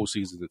actual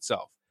postseason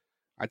itself.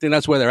 I think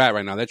that's where they're at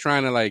right now. They're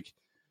trying to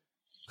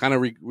kind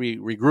of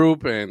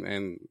regroup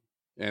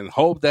and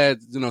hope that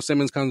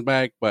Simmons comes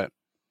back, but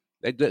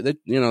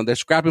they're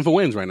scrapping for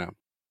wins right now.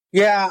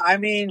 Yeah, I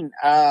mean,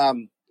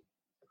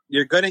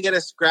 you're going to get a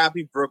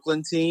scrappy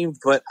Brooklyn team,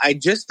 but I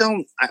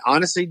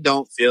honestly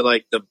don't feel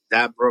like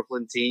that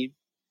Brooklyn team.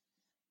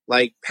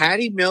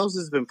 Patty Mills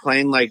has been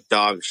playing like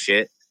dog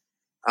shit.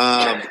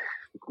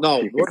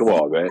 No, come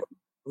on, man.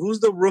 Who's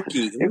the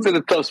rookie? He's in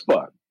a tough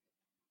spot.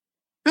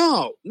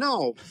 No.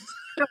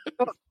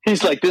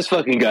 He's like, this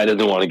fucking guy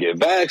doesn't want to get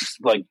back.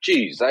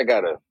 Geez, I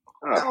gotta.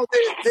 No,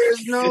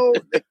 there's no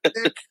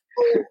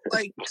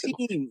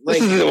team.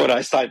 This isn't what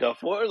I signed up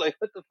for. What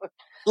the fuck?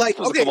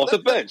 Okay, come off the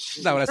bench.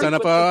 Not what I signed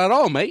up for at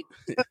all, mate.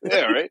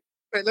 Yeah, right.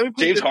 Wait, let me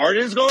James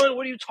Harden's going.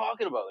 What are you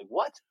talking about?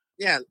 What?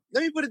 Yeah,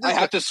 let me put it this way. I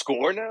have to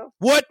score now?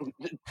 What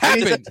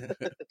happened?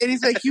 And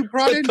he's like, you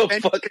brought in what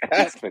Ben the fuck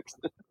happened?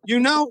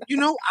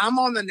 I'm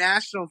on the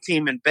national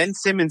team and Ben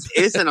Simmons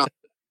isn't on.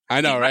 I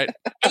know, right?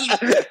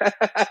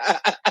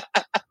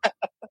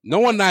 No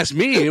one asked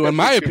me, in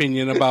my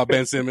opinion, about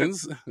Ben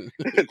Simmons.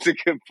 It's a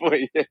good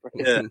point.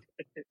 Yeah.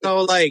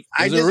 So,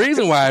 there's a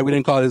reason why we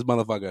didn't call this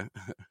motherfucker.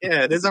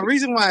 Yeah, there's a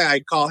reason why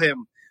I call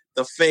him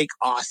the fake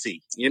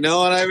Aussie. You know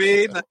what I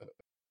mean?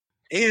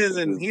 This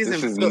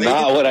is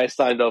not what I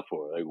signed up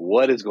for.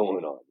 What is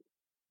going on?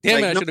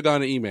 Damn it, I should have gone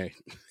to email.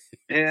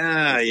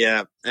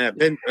 Yeah.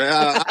 Ben,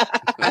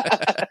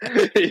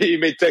 he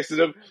may texted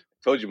him.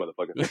 Told you,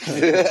 motherfucker.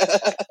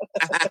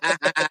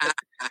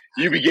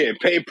 You be getting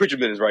paid Pritchard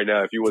minutes right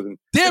now if you wasn't.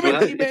 Damn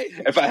it,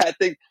 if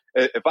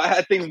I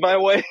had things my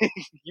way,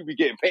 you be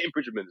getting paid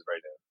Pritchard minutes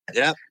right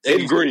now. Yeah,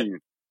 in green.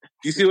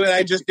 You see what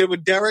I just did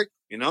with Derek?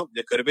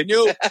 It could have been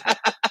you.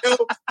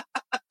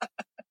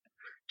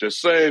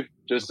 Just saying.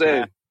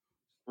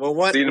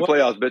 Well, see you in the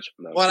playoffs, bitch.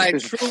 No. What I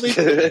truly,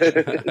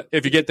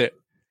 if you get there,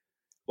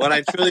 what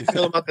I truly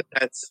feel about the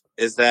Nets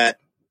is that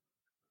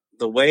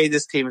the way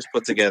this team is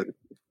put together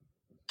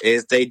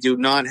is they do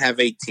not have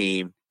a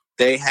team.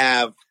 They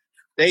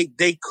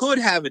could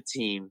have a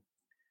team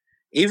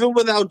even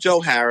without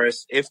Joe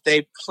Harris, if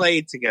they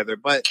played together,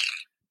 but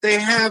they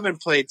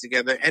haven't played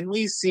together, and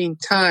we've seen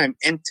time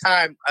and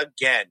time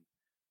again.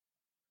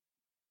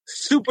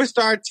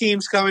 Superstar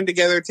teams coming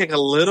together take a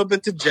little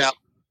bit to gel.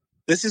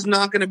 This is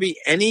not going to be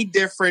any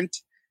different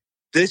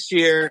this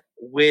year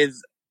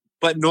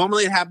but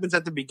normally it happens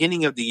at the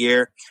beginning of the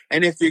year.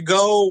 And if you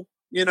go,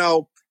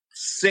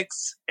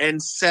 6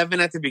 and 7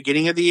 at the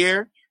beginning of the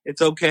year,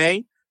 it's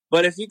okay.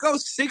 But if you go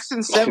 6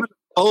 and 7,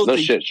 no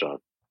shit, Sean.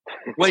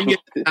 When you're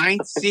the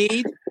 9th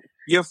seed,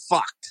 you're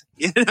fucked.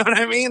 You know what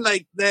I mean?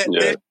 Like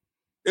they're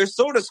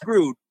sort of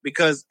screwed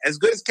because as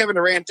good as Kevin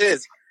Durant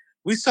is,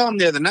 we saw him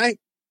the other night.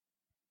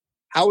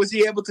 How was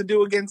he able to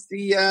do against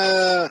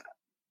the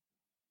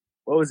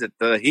what was it?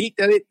 The Heat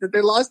that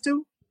they lost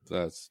to?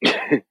 That's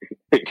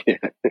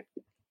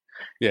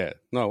yeah.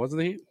 No, wasn't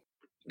the Heat?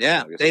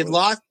 Yeah, they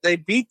lost. They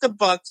beat the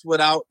Bucks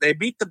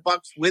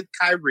with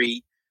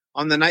Kyrie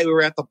on the night we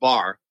were at the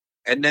bar,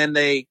 and then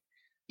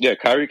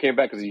Kyrie came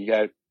back because he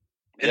had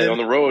on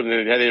the road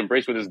and had to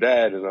embrace with his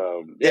dad. And it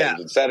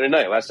was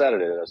last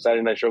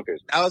Saturday night showcase.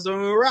 That was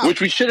when we were out.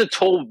 Which we should have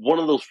told one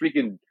of those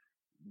freaking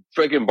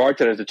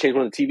bartenders to change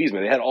one of the TVs,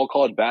 man. They had all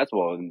college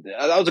basketball, and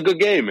that was a good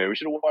game, man. We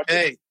should have watched it.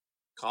 Hey,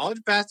 college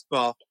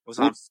basketball was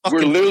on.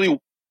 We're literally.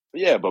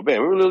 Yeah, but man,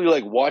 we were literally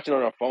like watching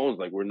on our phones,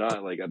 like we're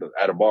not like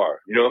at a bar,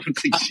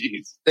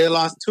 Jeez. They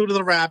lost 2 to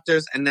the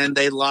Raptors, and then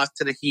they lost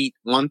to the Heat,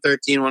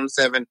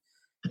 113-107,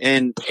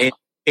 in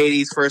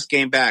KD's first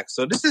game back.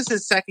 So this is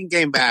his second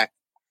game back,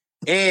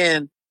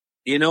 and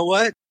you know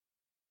what?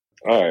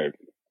 All right,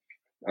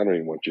 I don't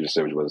even want you to say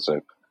what you're about to say.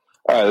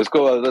 All right, let's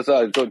go. Let's go.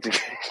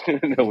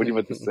 No, what are you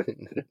about to say?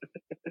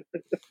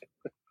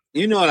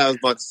 You know what I was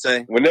about to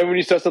say. Whenever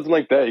you say something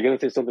like that, you're gonna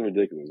say something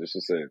ridiculous. Let's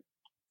just say it.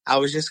 I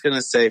was just going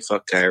to say,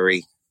 fuck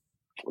Kyrie.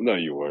 No,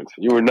 you weren't.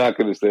 You were not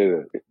going to say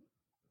that.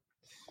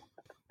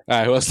 All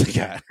right, who else they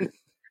got?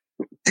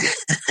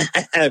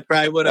 I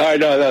probably would have. All right,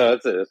 no,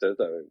 that's it. That's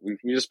all right.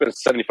 We just spent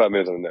 75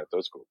 minutes on that.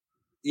 That's cool.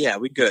 Yeah,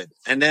 we good.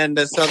 And then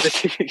the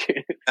Celtics.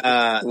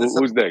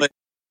 Who's next?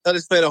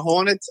 Celtics play the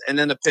Hornets and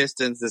then the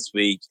Pistons this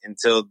week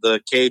until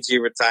the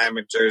KG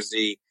retirement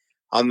jersey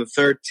on the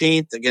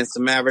 13th against the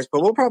Mavericks.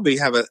 But we'll probably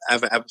have an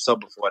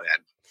episode before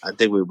then. I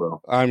think we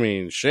will. I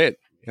mean, shit.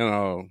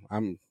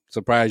 I'm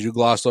surprised you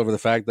glossed over the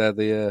fact that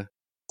the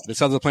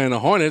Celtics are playing the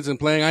Hornets and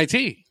playing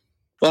IT.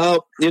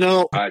 Well,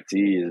 IT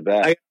is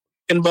back. I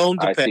can bone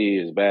to pick. IT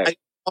is back. I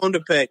bone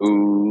to pick.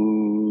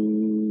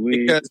 Ooh,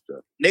 because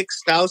Nick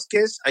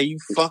Stauskas, are you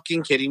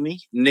fucking kidding me?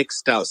 Nick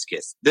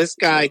Stauskas. This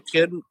guy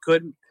couldn't.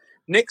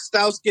 Nick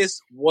Stauskas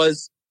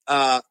was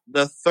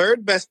the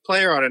third best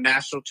player on a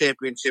national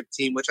championship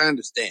team, which I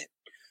understand.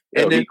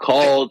 And then, he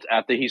called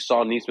after he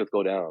saw Neesmith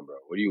go down, bro.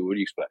 What do you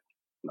expect?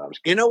 No,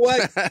 you know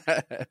what?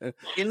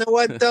 You know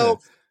what, though?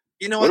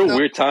 What a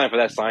weird time for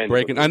that sign.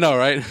 Breaking. I know,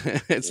 right?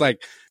 It's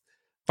like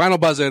final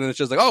buzzer, and it's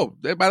just like, oh,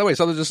 by the way,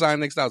 Southern just signed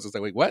Nick Stauskas. It's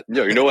like, wait, what?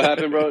 Yo, you know what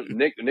happened, bro?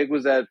 Nick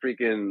was at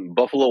freaking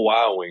Buffalo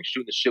Wild Wings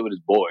shooting the shit with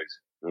his boys.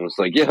 And it's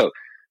like, yo,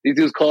 these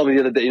dudes called me the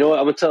other day. You know what?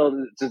 I'm going to tell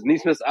since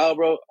Neesmith's out,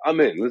 bro, I'm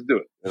in. Let's do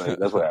it.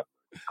 And that's what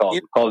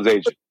happened. Call his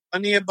agent.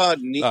 Funny about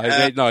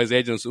his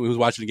agent who was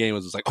watching the game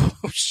was just like,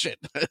 oh shit.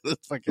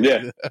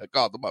 Yeah. I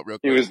called him up real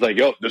quick. He was like,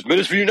 yo, there's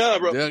minutes for you now,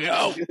 bro.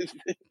 Yo,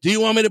 do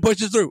you want me to push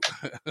this through?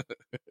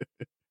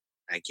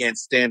 I can't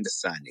stand the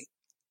signing.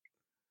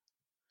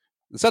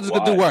 The Celtics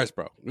could do worse,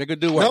 bro. They could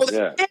do worse.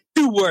 No, they can't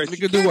do worse. They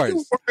could do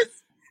worse.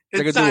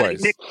 They could do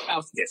worse. Nick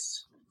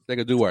Stauskas. They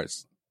could do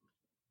worse.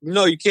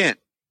 No, you can't.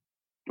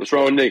 What's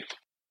wrong with Nick?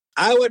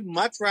 I would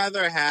much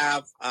rather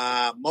have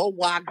Mo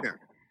Wagner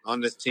on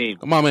this team.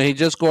 Come on, man. He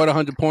just scored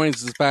 100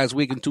 points this past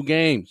week in 2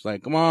 games.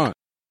 Like, come on.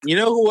 You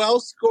know who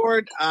else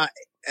scored?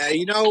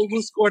 You know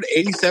who scored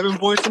 87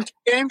 points in 2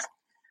 games?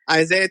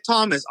 Isaiah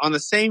Thomas on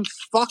the same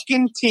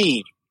fucking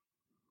team.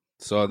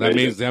 So that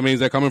means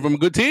they're coming from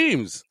good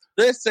teams.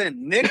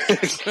 Listen, Nick.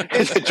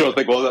 Joe's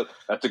like, well,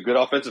 that's a good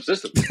offensive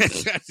system.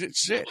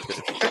 Shit.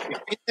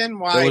 There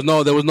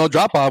was no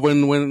drop off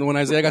when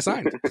Isaiah got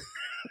signed.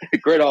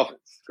 Great offense.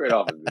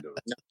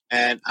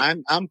 And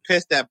I'm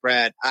pissed at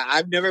Brad.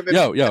 I've never been.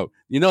 Yo.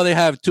 You know they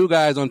have 2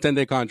 guys on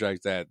 10-day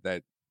contracts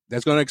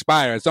that's going to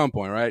expire at some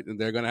point, right? And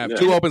they're going to have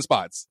 2 open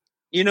spots.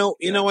 You know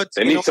what?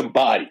 They need some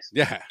bodies.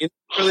 Yeah. It's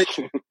really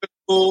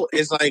cool.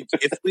 Is like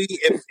if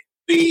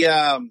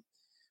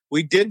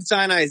we did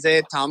sign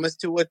Isaiah Thomas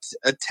to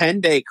a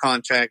 10-day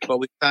contract, but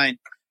we signed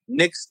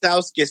Nick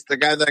Stauskas, the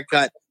guy that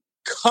got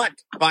cut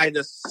by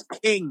the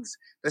Kings,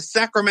 the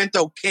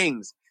Sacramento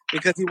Kings.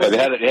 Because he was they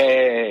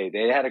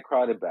had a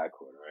crowded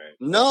backcourt, right?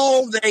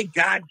 No, they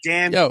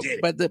goddamn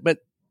did. But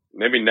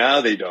maybe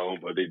now they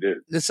don't, but they did.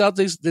 The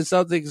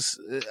Celtics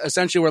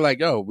essentially were like,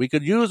 yo, we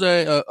could use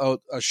a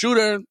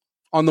shooter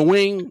on the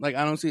wing. Like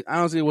I don't see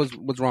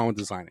what's wrong with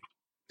the signing.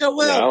 Yeah,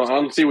 well, I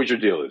don't see what your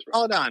deal is, bro.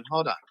 Hold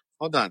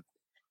on.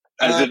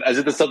 As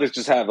if the Celtics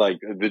just have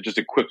they're just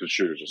equipped with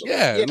shooters or something.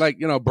 Yeah. Like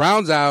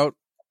Brown's out.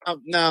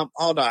 No,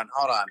 hold on.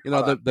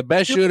 The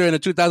best shooter in the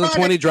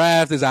 2020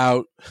 draft is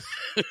out.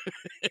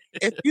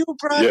 If you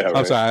brought, yeah, right.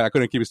 I'm sorry, I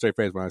couldn't keep a straight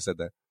face when I said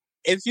that.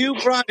 if you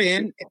brought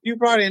in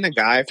a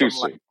guy from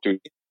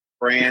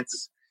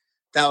France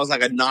that was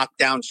like a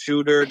knockdown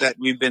shooter that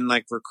we've been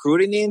like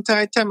recruiting the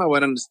entire time, I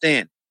would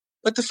understand.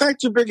 But the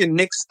fact you're bringing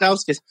Nick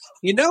Stauskas,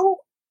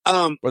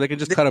 or they can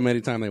just cut him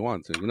anytime they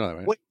want to. You know that,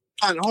 right? Wait,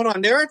 hold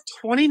on. There are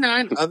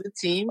 29 other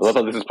teams. I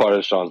thought this is part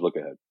of Sean's look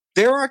ahead.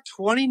 There are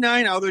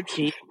 29 other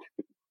teams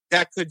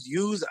that could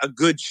use a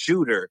good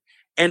shooter.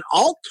 And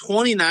all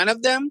 29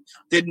 of them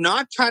did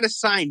not try to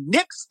sign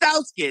Nick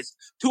Stauskas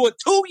to a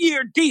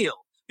 2-year deal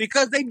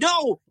because they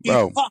know he's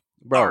fucking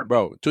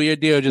Bro, 2-year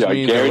deal just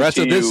means the rest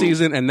of this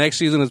season and next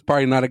season is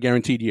probably not a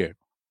guaranteed year.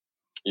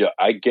 Yeah,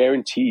 I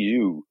guarantee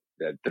you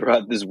that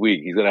throughout this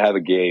week, he's going to have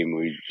a game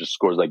where he just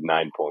scores like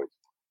 9 points.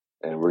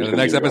 And we're in the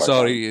next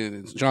episode,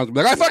 Sean's gonna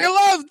be like, I fucking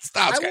love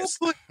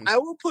Stauskas. I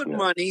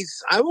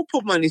will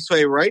put money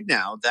sway right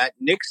now that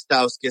Nick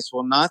Stauskas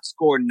will not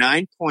score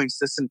 9 points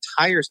this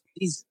entire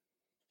season.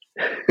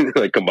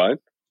 Like combined?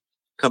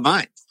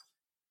 Combined.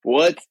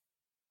 What?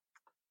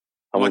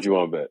 How much you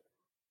want to bet?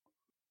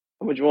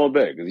 How much you want to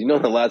bet? Because in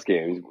the last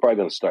game, he's probably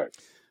going to start.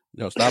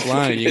 No, stop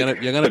lying. You're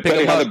gonna pick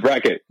him up. The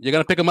bracket. You're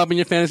gonna pick him up in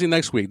your fantasy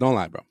next week. Don't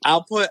lie, bro.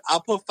 I'll put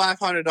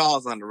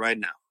 $500 on it right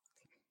now.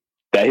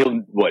 That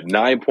he'll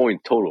 9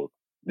 points total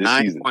this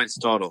 9 season. 9 points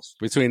total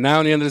between now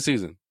and the end of the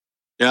season.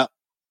 Yep.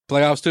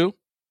 Playoffs too.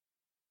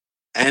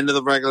 End of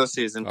the regular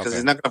season because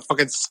he's not gonna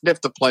fucking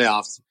sniff the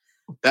playoffs.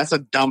 That's a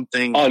dumb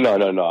thing. Oh no!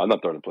 I'm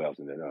not throwing the playoffs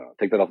in there. No.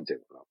 Take that off the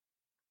table. No.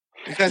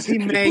 Because he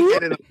may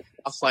get in the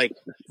playoffs like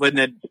when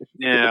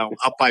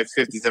up by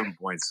 57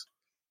 points.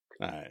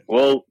 All right.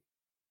 Well,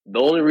 the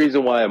only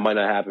reason why it might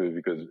not happen is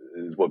because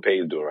it's what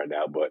Payne's doing right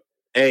now. But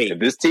hey, if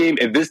this team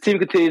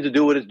continues to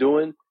do what it's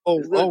doing,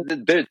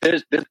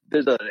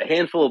 there's a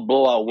handful of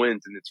blowout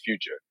wins in its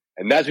future,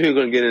 and that's when you're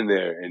going to get in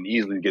there and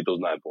easily get those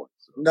 9 points.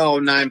 No,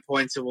 9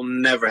 points. It will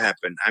never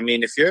happen. I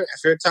mean, if you're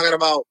talking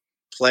about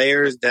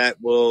players that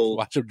will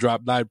watch him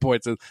drop 9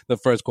 points in the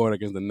first quarter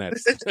against the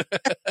Nets.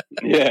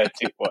 Yeah,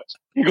 too much.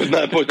 He goes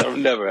 9 points. That will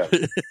never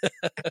happen.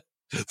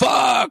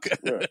 Fuck.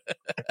 Right.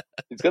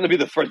 It's going to be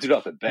the first dude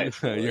off the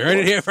bench. You heard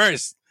it here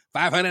first.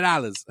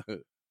 $500.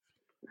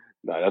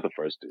 Nah, not the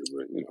first dude,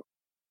 but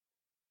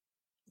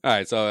All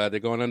right, so are they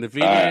going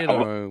undefeated?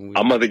 I'm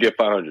going to get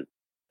 500.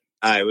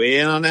 All right, we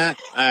in on that?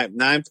 All right,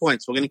 9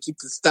 points. We're going to keep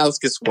the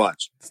Stauskas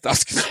watch.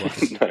 Stauskas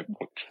watch. 9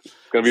 points. It's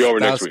going to be over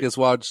next week. Stauskas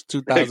watch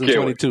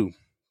 2022.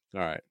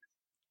 All right.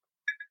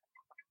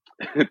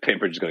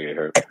 Paper just going to get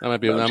hurt. That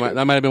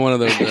might have been one of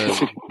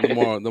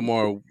the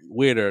more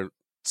weirder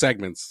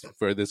segments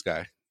for this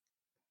guy.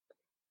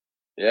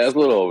 Yeah, it's a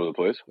little over the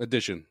place.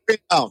 Addition.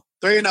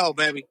 3-0,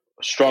 baby.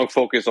 Strong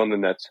focus on the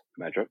Nets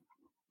matchup.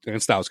 And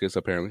Stauskas,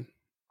 apparently.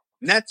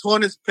 Nets,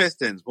 Hornets,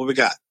 Pistons. What we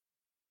got?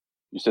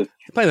 You said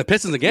play the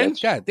Pistons again?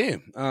 Nets? God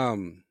damn.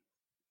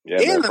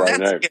 Friday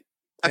night.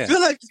 I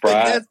feel like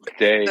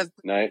Friday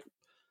night.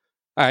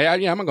 All right, I'm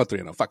going to go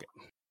 3-0. Fuck it.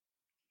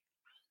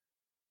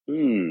 A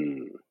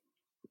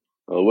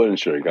little winning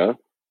streak, huh?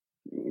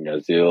 You got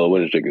to see a little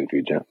winning streak in the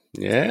future.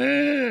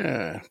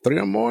 Yeah. 3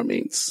 or more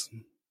means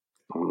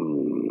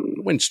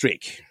win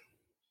streak.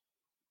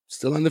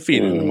 Still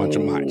undefeated in the month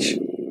of March.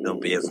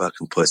 Don't be a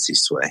fucking pussy,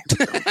 Sway.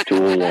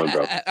 2-1,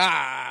 bro.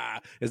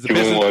 Is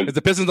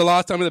the Pistons the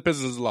loss? Tell me the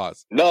Pistons is the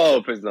loss.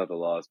 No, Pistons not the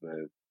loss,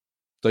 man.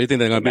 So you think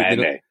they're going to be...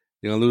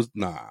 They're going to lose?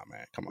 Nah,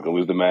 man. Come on. They're going to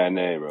lose the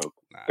matinee, bro.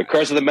 Nah. The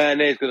curse of the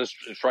matinee is going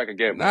to strike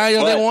again, bro.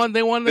 Nah,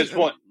 they won this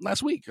one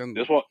last week.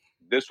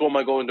 This one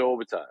might go into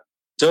overtime.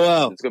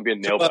 Joel. It's going to be a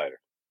nail biter.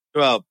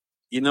 Joel,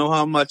 you know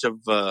how much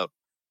of...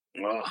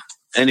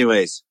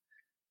 anyways.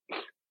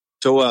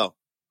 Joel,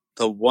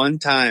 the one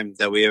time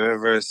that we have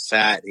ever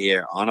sat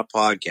here on a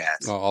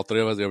podcast... all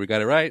three of us, we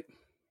got it right.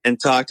 And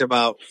talked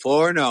about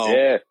 4-0.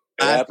 Yeah.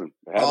 It happened.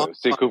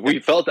 See,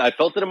 because I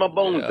felt it in my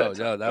bones. Felt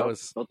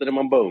it in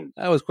my bones.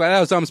 That was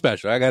something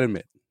special. I gotta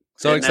admit.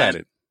 So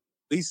excited.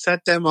 We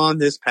set them on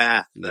this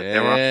path.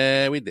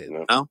 Yeah, we did.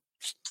 No?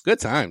 Good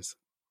times.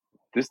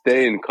 This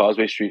day in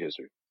Causeway Street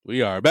history.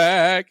 We are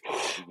back.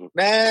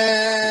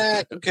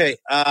 Okay.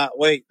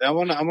 Wait. I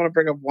want to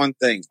bring up one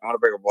thing.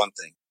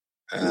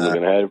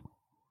 Looking ahead.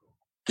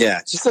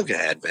 Yeah, just look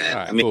ahead, man.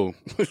 Right, I mean, cool.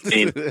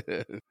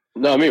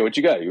 What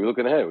you got? You were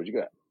looking ahead. What you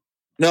got?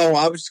 No,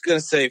 I was just gonna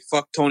say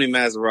fuck Tony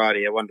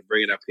Maserati. I wanted to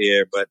bring it up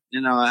here, but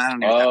I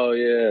don't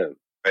even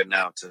right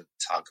now to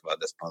talk about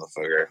this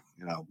motherfucker.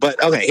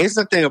 But okay, here's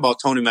the thing about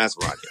Tony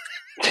Maserati.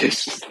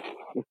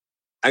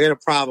 I got a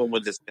problem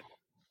with this.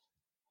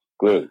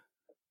 Good.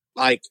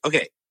 Like,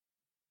 okay,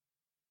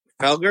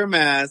 Felger,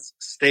 Maz,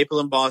 staple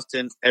in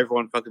Boston.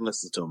 Everyone fucking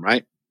listens to him,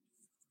 right?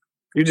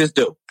 You just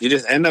do. You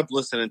just end up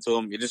listening to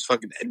him. You just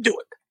fucking do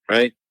it,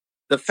 right?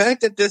 The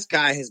fact that this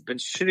guy has been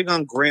shitting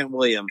on Grant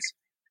Williams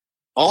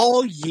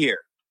all year,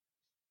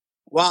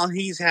 while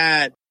he's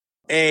had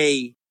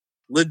a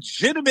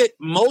legitimate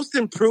most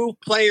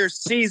improved player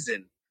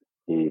season,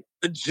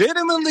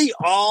 legitimately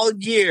all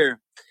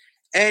year,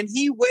 and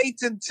he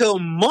waits until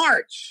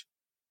March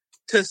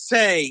to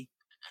say,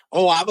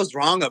 oh, I was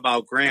wrong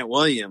about Grant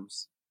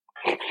Williams.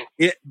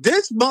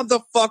 This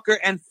motherfucker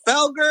and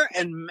Felger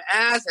and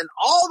Maz and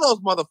all those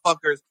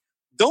motherfuckers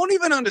don't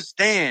even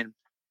understand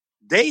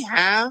they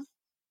have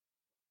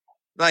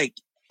like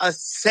a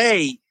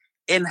say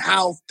in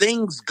how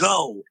things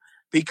go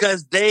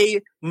because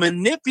they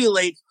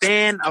manipulate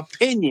fan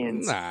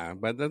opinions. Nah,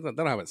 but they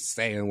don't have a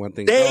say in one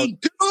thing. They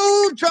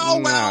do, Joel.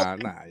 Nah,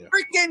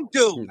 Freaking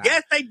do. Nah.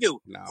 Yes, they do.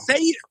 No.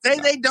 Say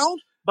they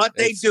don't, but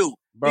they do.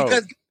 Bro,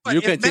 because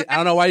I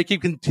don't know why you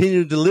keep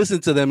continuing to listen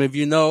to them if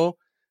you know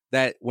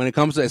that when it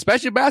comes to,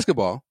 especially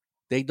basketball,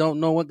 they don't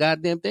know a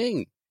goddamn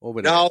thing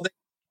over there. No, they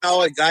don't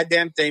know a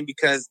goddamn thing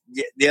because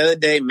the other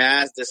day,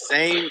 Maz, the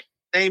same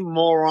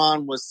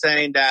moron was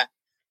saying that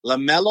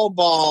LaMelo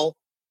Ball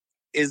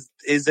is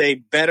a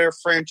better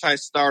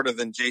franchise starter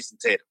than Jayson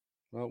Tatum.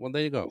 Well,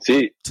 there you go.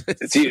 See,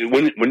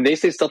 when they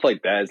say stuff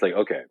like that, it's like,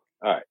 okay,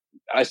 all right,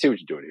 I see what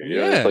you're doing here.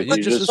 Yeah, it's like you're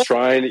just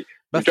trying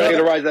to get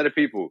a rise out of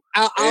people.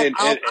 I'll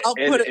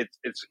put it.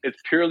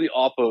 It's purely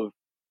off of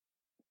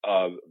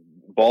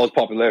Ball's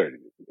popularity.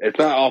 It's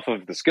not off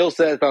of the skill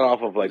set. It's not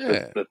off of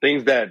the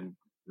things that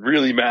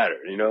really matter.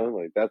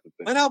 Like that's the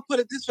thing. And I'll put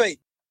it this way: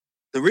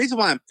 the reason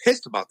why I'm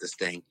pissed about this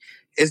thing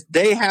is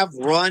they have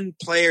run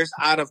players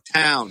out of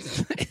town.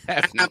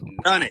 I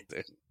haven't done it.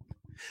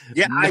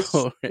 Yeah, I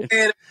swear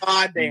to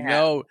God they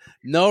have.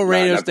 No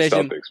radio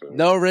station. Celtics,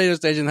 no radio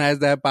station has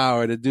that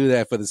power to do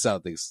that for the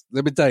Celtics.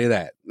 Let me tell you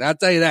that. I'll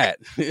tell you that.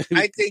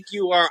 I think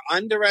you are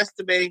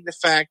underestimating the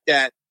fact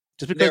that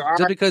just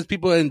because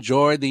people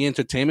enjoy the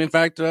entertainment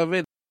factor of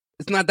it,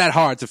 it's not that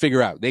hard to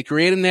figure out. They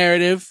create a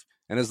narrative,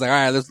 and it's like,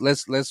 all right,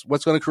 let's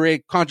what's going to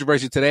create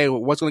controversy today?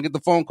 What's going to get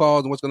the phone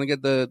calls and what's going to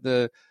get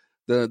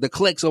the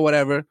clicks or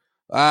whatever?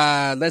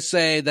 Let's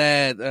say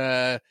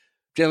that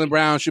Jaylen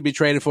Brown should be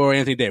traded for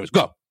Anthony Davis.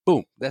 Go.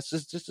 Boom. That's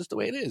just the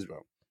way it is,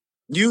 bro.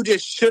 You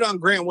just shit on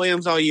Grant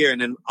Williams all year, and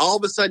then all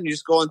of a sudden you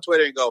just go on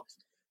Twitter and go,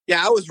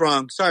 yeah, I was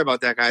wrong. Sorry about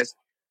that, guys.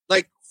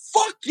 Like,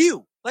 fuck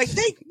you. Like,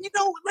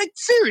 like,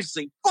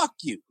 seriously, fuck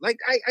you. Like,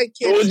 I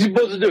can't. What was he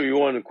supposed to do? You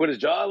want to quit his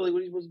job? Like, what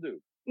are you supposed to do?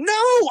 No,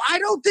 I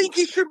don't think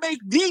he should make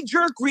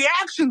knee-jerk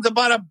reactions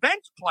about a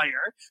bench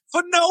player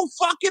for no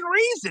fucking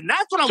reason.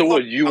 That's what I'm. So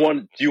what? Do you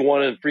want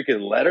a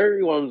freaking letter?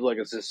 You want like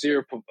a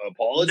sincere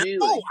apology?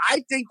 No, like,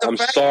 I think I'm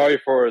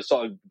sorry for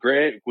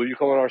Grant. Will you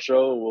come on our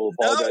show and we'll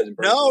apologize?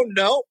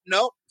 No.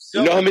 So,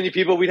 you know how many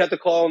people we'd have to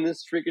call on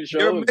this freaking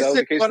show if that was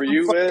the case for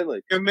you, man?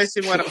 Like, you're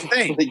missing what I'm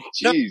saying. Like,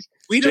 jeez,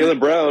 Jaylen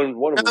Brown,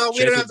 one of them.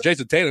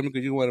 Jayson Tatum,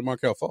 because you wanted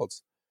Markelle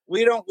Fultz.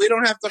 We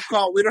don't have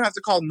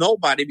to call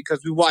nobody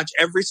because we watch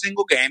every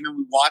single game and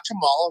we watch them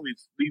all and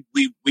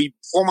we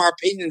form our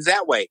opinions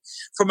that way.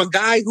 From a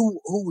guy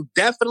who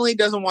definitely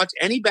doesn't watch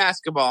any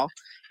basketball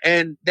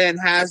and then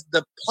has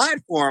the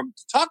platform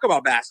to talk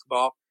about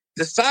basketball,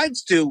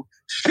 decides to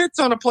shits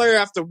on a player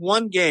after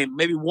one game,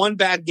 maybe one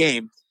bad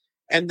game,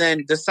 and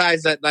then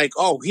decides that like,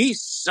 oh, he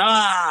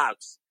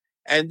sucks.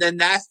 And then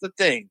that's the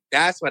thing.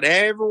 That's what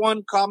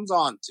everyone comes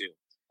on to.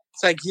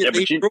 It's like,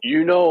 but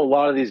you know, a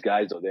lot of these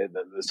guys, though,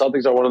 the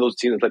Celtics are one of those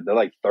teams that they're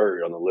like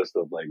third on the list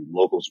of like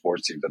local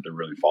sports teams that they're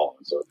really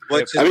following. So,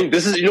 I mean,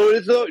 this is, you know what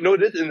it is, though? You know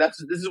what it is? And this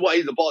is why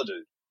he's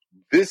apologizing.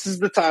 This is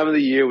the time of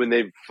the year when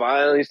they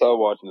finally start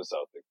watching the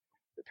Celtics.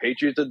 The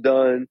Patriots are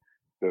done.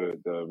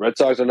 The Red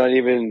Sox are not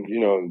even,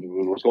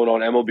 what's going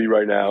on in MLB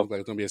right now. Looks like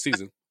it's going to be a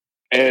season.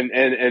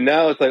 And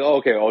now it's like,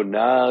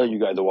 now you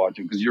guys are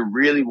watching because you're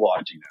really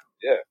watching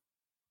now. Yeah.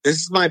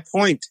 This is my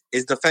point,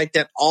 is the fact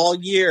that all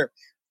year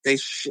they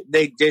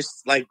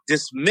just like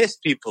dismiss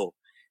people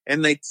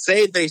and they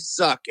say they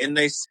suck and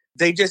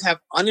they just have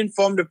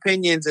uninformed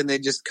opinions and they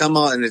just come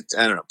out and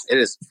I don't know.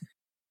 It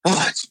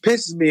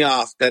pisses me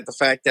off that the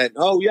fact that,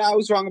 I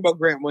was wrong about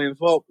Grant Williams.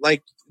 Well,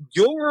 like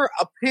your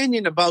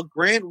opinion about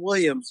Grant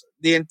Williams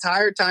the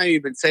entire time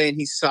you've been saying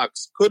he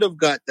sucks could have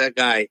got that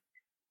guy,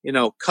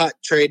 cut,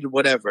 traded,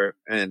 whatever.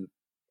 And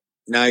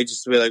now you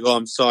just be like,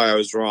 I'm sorry, I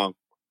was wrong.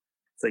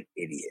 It's like,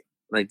 idiot.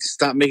 Like, just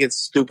stop making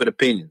stupid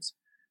opinions.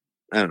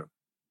 I don't know.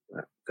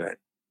 Go ahead.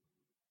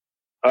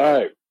 All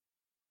right.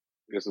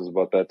 I guess it's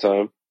about that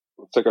time.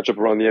 Let's take our trip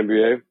around the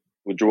NBA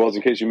with Joel's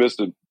In Case You Missed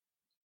It.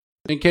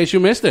 In case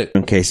you missed it.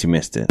 In case you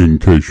missed it. In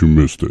case you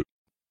missed it.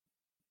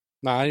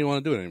 Nah, I didn't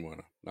want to do it anymore.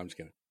 No, I'm just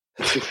kidding.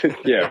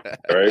 Yeah,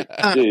 right?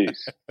 Jeez.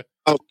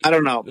 I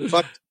don't know.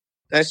 But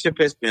that shit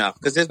pissed me off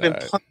because there's been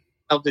plenty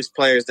of these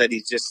players that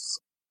he's just,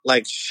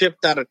 like,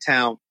 shipped out of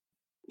town.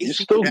 You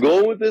still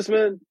going with this,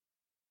 man?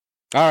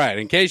 All right.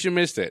 In case you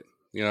missed it,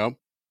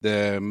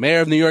 the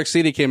mayor of New York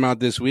City came out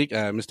this week,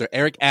 Mr.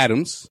 Eric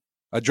Adams,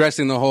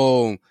 addressing the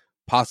whole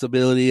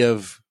possibility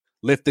of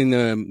lifting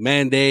the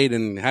mandate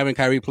and having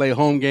Kyrie play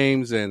home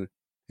games. And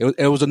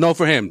it was a no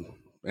for him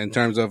in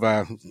terms of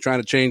trying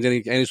to change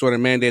any sort of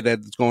mandate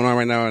that's going on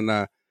right now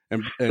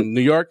in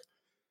New York.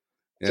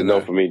 It's a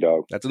no for me,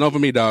 dog. That's a no for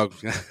me, dog.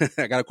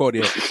 I got to quote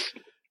you.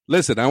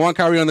 Listen, I want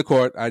Kyrie on the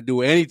court. I'd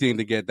do anything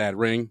to get that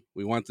ring.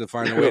 We want to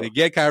find a way to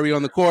get Kyrie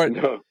on the court.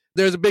 No.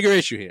 There's a bigger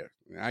issue here.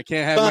 I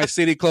can't have my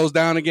city closed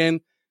down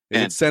again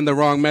and send the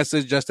wrong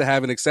message just to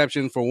have an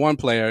exception for one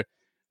player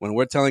when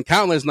we're telling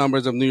countless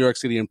numbers of New York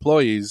City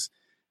employees,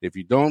 if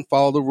you don't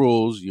follow the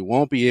rules, you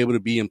won't be able to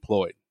be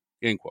employed.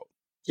 End quote.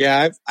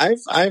 Yeah,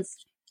 I've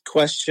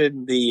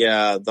questioned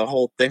the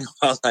whole thing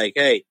about like,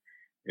 hey,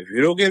 if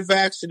you don't get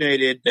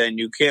vaccinated, then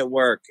you can't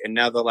work. And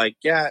now they're like,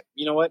 yeah,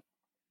 you know what?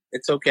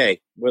 It's okay.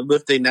 We're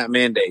lifting that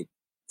mandate.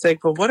 It's like,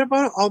 but what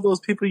about all those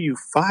people you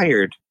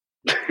fired?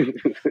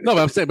 No,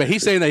 but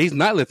he's saying that he's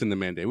not lifting the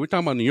mandate. We're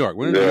talking about New York.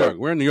 We're in New York.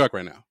 We're in New York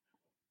right now.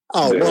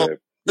 Oh, well,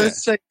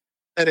 let's say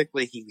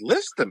hypothetically he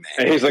lifts the mandate.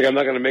 And he's like, I'm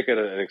not going to make it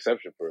an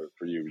exception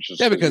for you.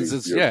 Just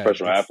because you're a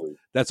professional athlete.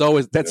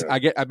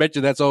 I bet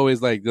you that's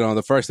always like,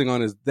 the first thing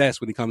on his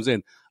desk when he comes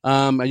in.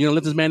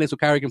 Lift his mandate so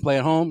Kyrie can play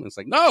at home. It's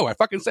like, no, I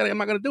fucking said I'm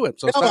not going to do it.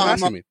 So stop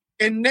asking me.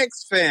 I'm a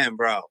Knicks fan,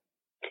 bro.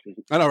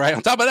 I know, right?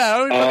 On top of that, I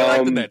don't even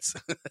like the Nets.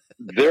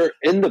 They're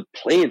in the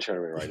play-in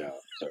tournament right now,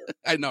 sir.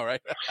 I know,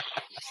 right?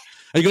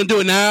 Are you going to do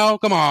it now?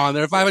 Come on.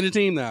 They're a 500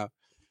 team now.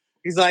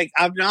 He's like,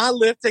 I'm not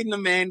lifting the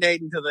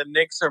mandate until the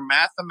Knicks are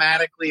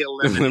mathematically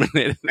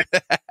eliminated.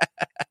 At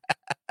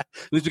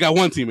least we got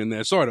one team in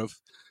there, sort of.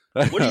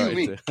 What do you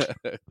mean?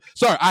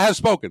 Sorry, I have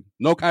spoken.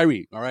 No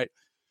Kyrie, all right?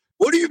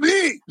 What do you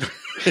mean?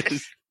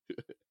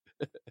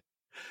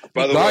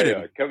 By the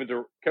way,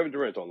 Kevin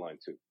Durant's online,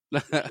 too.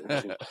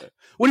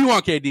 What do you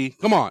want, KD?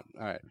 Come on.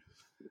 All right.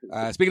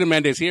 Speaking of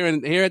mandates, here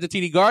at the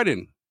TD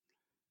Garden,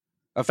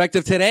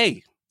 effective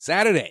today,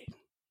 Saturday,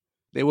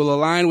 they will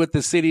align with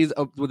the city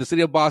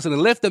of Boston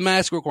and lift the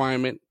mask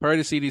requirement per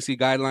the CDC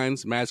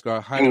guidelines. Masks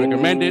are highly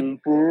recommended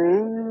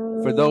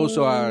for those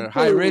who are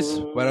high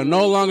risk but are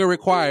no longer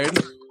required,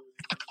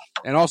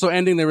 and also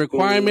ending the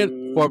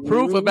requirement for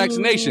proof of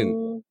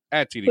vaccination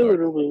at TD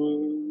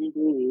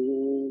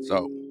Garden.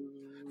 So,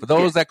 for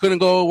those that couldn't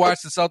go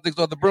watch the Celtics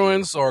or the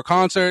Bruins or a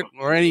concert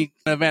or any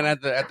event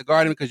at the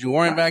Garden because you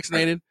weren't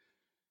vaccinated,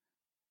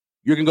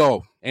 you can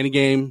go any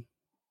game,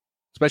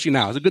 especially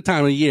now. It's a good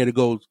time of the year to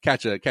go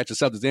catch a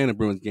Celtics and a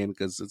Bruins game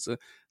because it's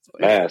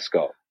mask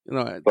off.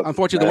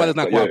 Unfortunately, the weather's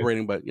not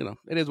cooperating, but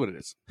it is what it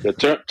is. Yeah,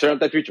 turn up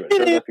that future.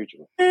 Turn up that future.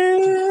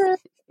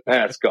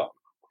 Mask off.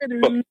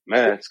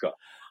 Mask off.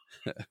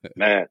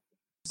 Man,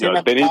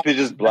 they need to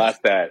just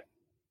blast that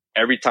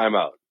every time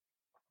out.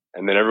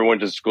 And then everyone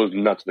just goes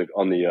nuts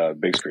on the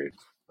big screen.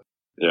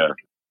 Yeah.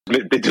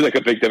 They do like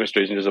a big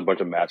demonstration, just a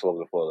bunch of masks all over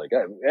the floor. Like,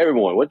 hey,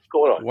 everyone, what's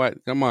going on? What?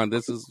 Come on.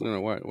 This is,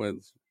 what?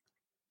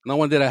 No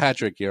one did a hat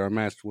trick here or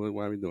mask.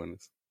 Why are we doing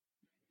this?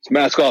 It's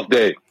mask off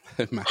day.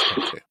 Mask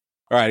off day.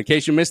 All right. In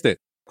case you missed it,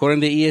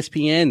 according to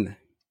ESPN,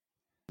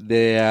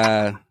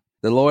 the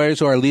lawyers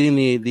who are leading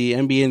the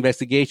NBA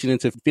investigation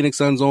into Phoenix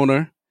Suns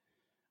owner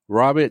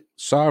Robert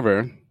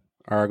Sarver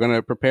are going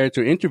to prepare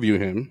to interview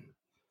him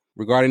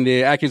regarding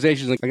the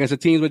accusations against the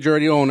team's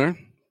majority owner.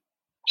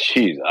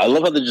 Jeez, I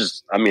love how they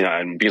just, I'm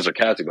being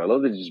sarcastic, but I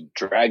love they just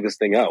drag this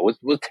thing out. What's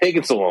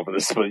taking so long for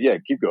this? But yeah,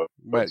 keep going.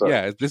 But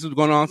yeah, this is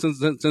going on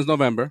since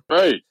November.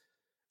 Right.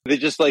 They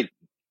just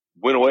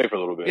went away for a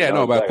little bit. Yeah,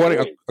 no, but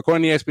according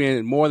to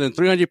ESPN, more than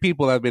 300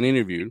 people have been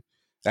interviewed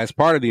as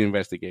part of the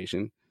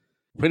investigation,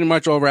 pretty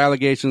much over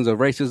allegations of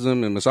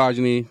racism and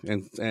misogyny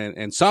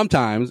and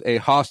sometimes a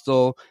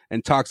hostile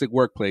and toxic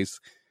workplace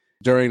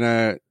during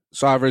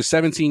Sarver's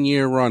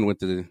 17-year run with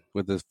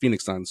the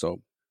Phoenix Suns.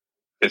 So,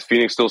 is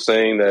Phoenix still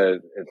saying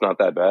that it's not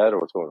that bad, or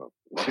what's going on?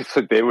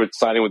 They were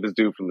signing with this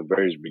dude from the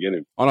very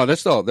beginning. Oh no, they're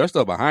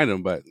still behind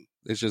him, but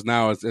it's just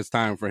now it's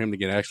time for him to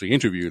get actually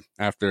interviewed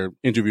after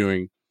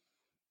interviewing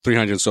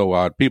 300 so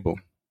odd people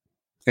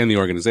in the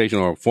organization,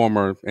 or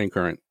former and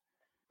current.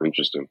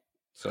 Interesting.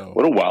 So,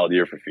 what a wild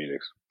year for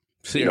Phoenix.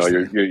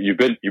 Seriously. You've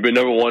been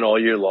number one all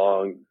year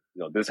long.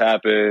 This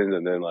happens,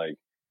 and then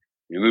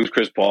you lose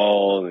Chris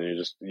Paul,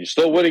 and you're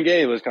still winning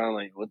games. It's kind of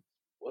like,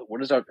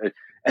 what is our,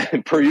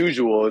 and per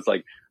usual, it's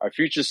like our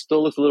future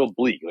still looks a little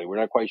bleak. We're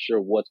not quite sure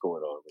what's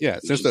going on. Yeah,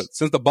 since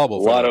the bubble.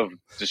 A lot of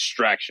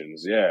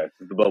distractions. Yeah,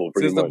 since the bubble.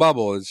 Since the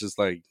bubble, it's just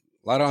a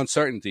lot of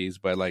uncertainties,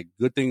 but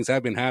good things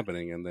have been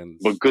happening, and then.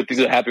 But good things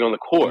are happening on the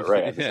court,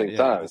 right? At the same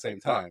time. At the same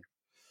time.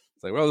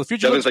 It's well, the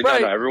future Devin's looks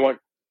bright.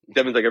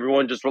 Devin's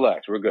everyone just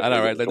relax. We're good. I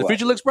know, right? The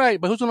future looks bright,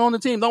 but who's going to own the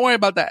team? Don't worry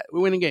about that. We're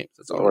winning games.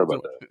 That's all. Don't worry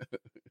about that.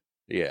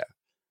 Yeah.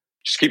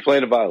 Just keep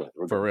playing the violent.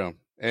 For real.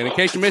 And in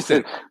case you missed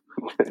it,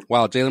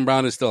 while Jaylen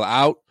Brown is still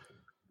out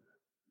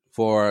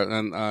for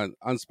an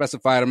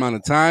unspecified amount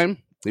of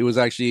time, he was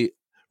actually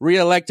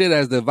reelected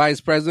as the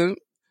vice president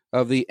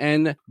of the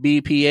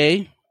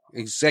NBPA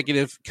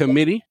Executive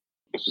Committee.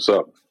 What's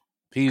up?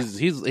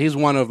 He's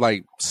one of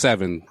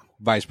 7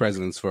 vice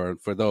presidents for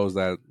those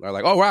that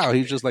are oh wow,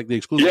 he's just the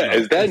exclusive. Yeah,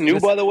 is that new,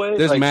 by the way?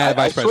 There's mad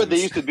vice presidents.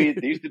 They used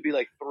to be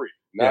 3.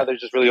 Now they're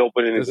just really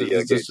opening into the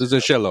It's a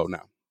shitload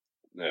now.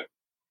 Yeah.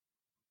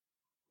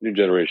 New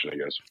generation, I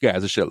guess. Yeah,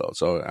 it's a shitload.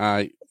 So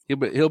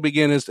he'll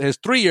begin his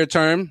 3-year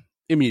term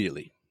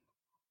immediately.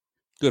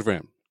 Good for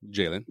him,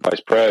 Jaylen. Vice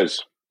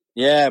Prez.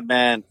 Yeah,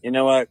 man. You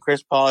know what?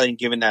 Chris Paul ain't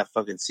giving that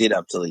fucking seat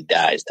up till he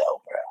dies,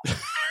 though, bro.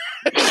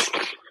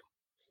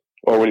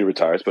 Or when he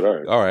retires, but all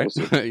right. All right.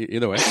 We'll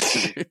either way.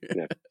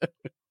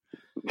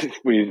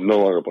 We no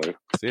longer play.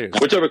 Seriously.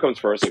 Whichever comes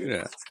first.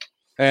 Yeah.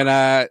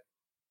 And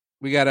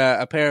we got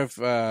a pair of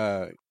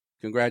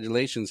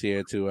congratulations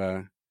here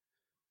to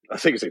I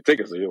think it's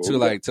tickets.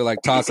 To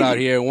toss out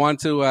here. One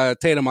to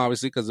Tatum,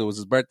 obviously, because it was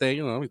his birthday.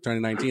 You know, he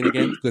turned 19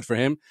 again. Good for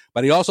him.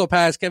 But he also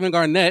passed Kevin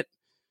Garnett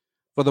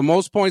for the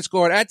most points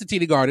scored at the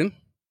TD Garden.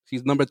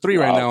 He's number 3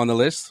 right now on the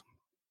list.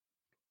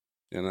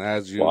 And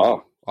as you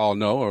all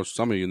know, or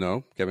some of you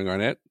know, Kevin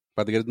Garnett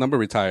about to get his number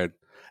retired.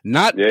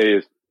 Not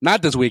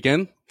this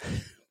weekend,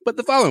 but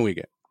the following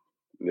weekend.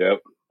 Yep.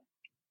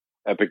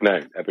 Epic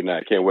night.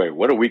 Can't wait.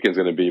 What a weekend's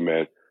going to be,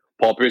 man.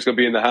 Paul Pierce going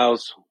to be in the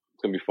house.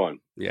 It's going to be fun.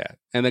 Yeah.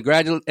 And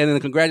then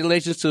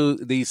congratulations to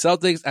the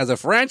Celtics as a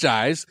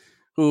franchise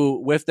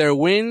who, with their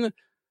win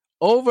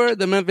over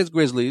the Memphis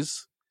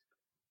Grizzlies,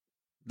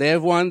 they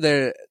have won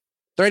their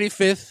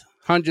 35th,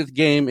 100th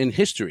game in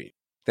history.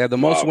 They have the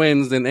most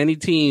wins than any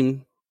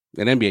team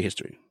in NBA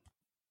history.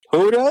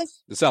 Who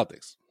does? The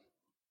Celtics.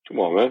 Come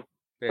on, man.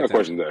 No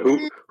question that.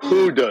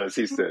 Who does,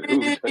 he said.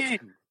 Who does?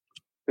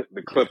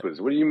 The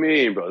Clippers. What do you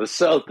mean, bro? The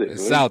Celtics. The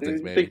Celtics, what do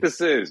you baby. think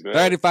this is, man?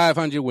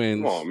 3,500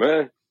 wins. Come on,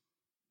 man.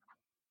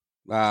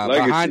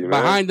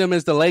 Behind them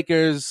is the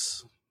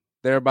Lakers.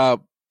 They're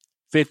about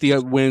 50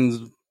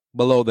 wins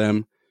below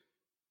them.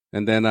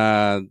 And then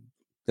the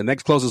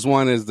next closest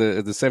one is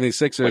the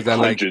 76ers at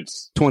like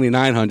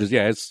 2,900.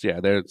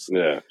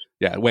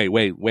 Yeah,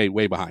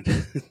 way behind.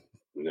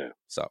 Yeah.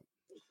 So.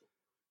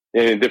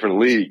 In a different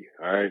league,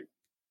 all right?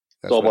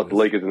 It's all about the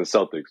Lakers and the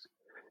Celtics.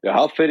 Yeah,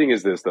 how fitting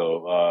is this,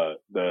 though?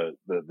 The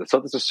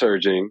Celtics are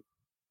surging.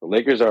 The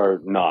Lakers are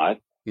not.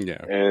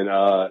 Yeah. And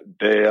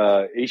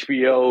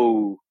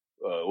HBO,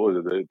 what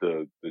was it?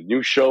 The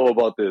new show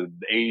about the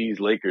 80s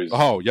Lakers.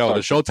 Oh, yo,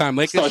 the Showtime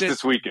Lakers starts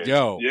this weekend.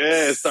 Yo.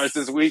 Yeah, it starts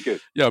this weekend.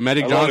 Yo,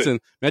 Magic Johnson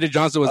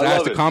was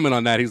asked to comment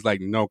on that. He's like,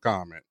 no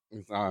comment.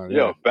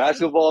 Yo,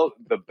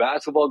 the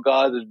basketball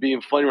gods are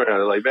being funny right now.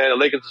 They're like, man,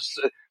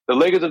 the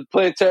Lakers are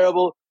playing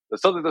terrible. The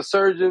Celtics are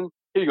surging.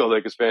 Here you go,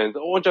 Lakers fans. I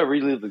want y'all to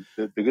relive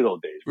the good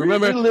old days.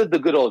 Relive the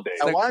good old days.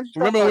 Like,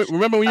 remember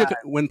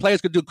when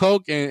players could do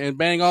coke and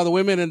bang all the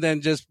women and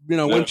then just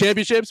win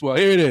championships? Well,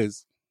 here it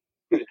is.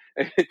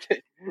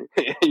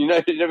 You're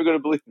never going to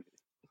believe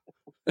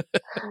it.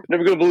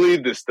 Never going to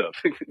believe this stuff.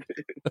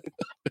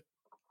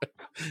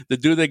 The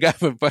dude they got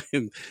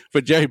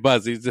for Jerry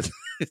Buzz, he's just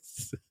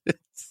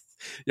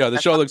yo, the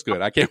show looks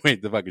good. I can't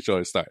wait the fucking show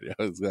to start. Yo,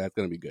 that's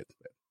going to be good.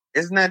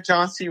 Isn't that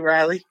John C.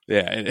 Reilly?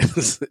 Yeah, it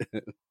is.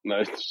 No,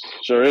 it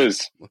sure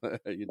is.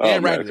 You're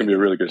damn right. It's going to be a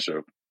really good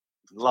show.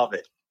 Love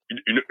it.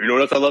 You know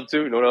what else I love,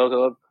 too? You know what else I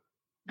love?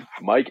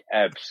 Mike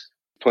Epps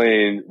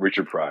playing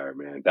Richard Pryor,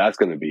 man. That's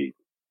going to be,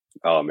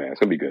 oh, man, it's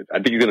going to be good. I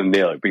think he's going to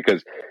nail it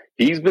because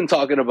he's been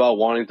talking about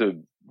wanting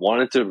to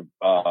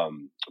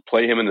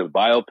play him in the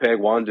biopic,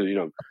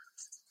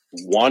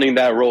 wanting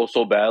that role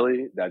so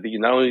badly that I think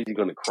not only is he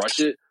going to crush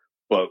it,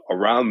 but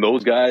around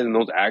those guys and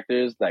those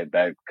actors,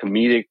 that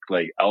comedic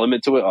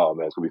element to it, oh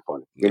man, it's gonna be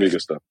funny. It's gonna be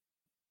good stuff.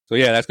 So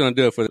yeah, that's gonna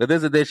do it for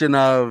this edition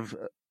of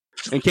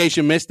In Case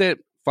You Missed It.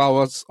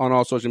 Follow us on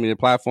all social media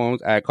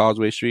platforms at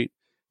Causeway Street.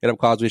 Hit up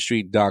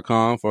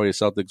causewaystreet.com for your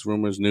Celtics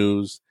rumors,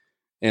 news,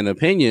 and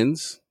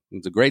opinions.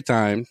 It's a great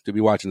time to be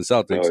watching the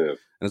Celtics. Oh, yeah.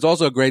 And it's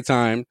also a great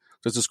time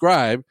to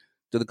subscribe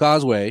to the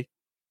Causeway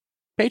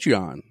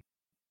Patreon.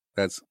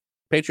 That's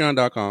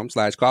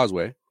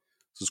patreon.com/Causeway.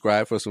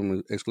 Subscribe for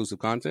some exclusive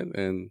content,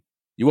 and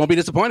you won't be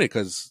disappointed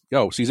because,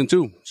 season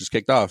 2 just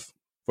kicked off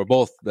for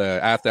both the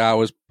After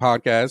Hours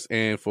podcast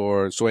and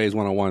for Sway's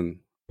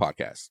One-on-One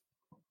podcast.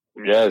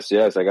 Yes.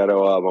 I got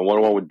my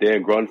one-on-one with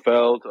Dan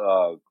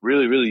Grunfeld.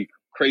 Really, really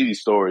crazy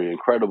story.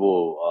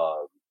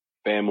 Incredible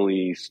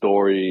family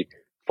story.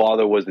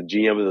 Father was the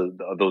GM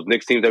of those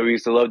Knicks teams that we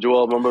used to love,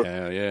 Joel, remember?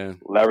 Yeah.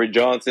 Larry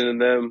Johnson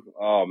and them.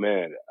 Oh,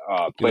 man.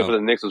 Played for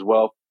the Knicks as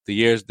well. The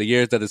years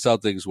that the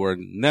Celtics were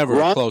never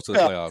close to the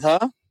playoffs.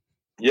 Huh?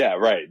 Yeah,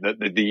 right.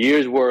 The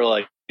years were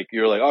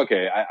you're like,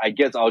 okay, I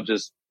guess I'll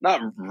just not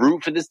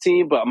root for this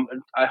team, but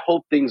I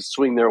hope things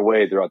swing their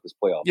way throughout this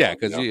playoff. Yeah,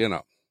 because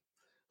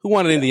who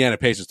wanted Indiana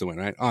Pacers to win,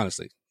 right?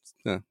 Honestly,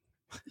 yeah.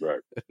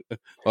 Right.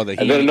 Or the Heat.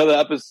 And then another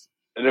episode,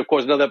 and of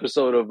course another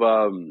episode of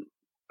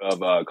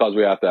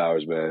Causeway After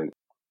Hours. Man,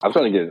 I'm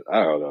trying to get.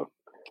 I don't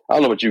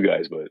know about you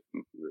guys, but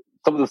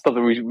some of the stuff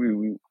that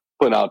we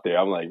put out there,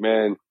 I'm like,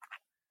 man.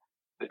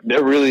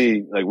 They're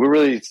really we're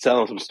really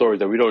telling some stories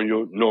that we don't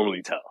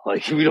normally tell.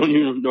 We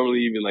don't normally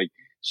even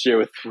share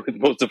with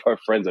most of our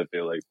friends. I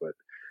feel like, but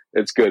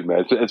it's good,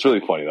 man. It's really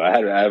funny. I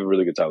have a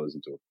really good time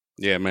listening to it.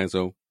 Yeah, man.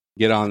 So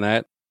get on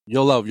that.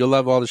 You'll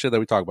love all the shit that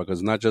we talk about because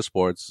it's not just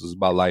sports. It's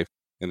about life,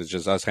 and it's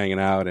just us hanging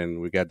out, and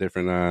we got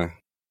different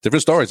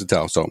stories to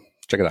tell. So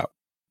check it out.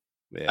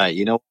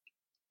 Yeah.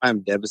 I'm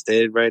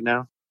devastated right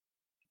now.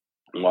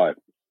 Why?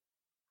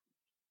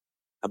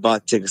 I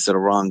bought tickets to the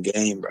wrong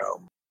game,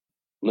 bro.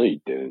 No,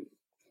 you didn't.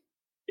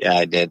 Yeah,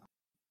 I did.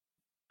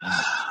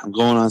 I'm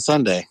going on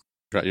Sunday.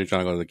 You're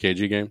trying to go to the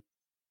KG game?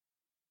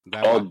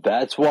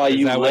 That's why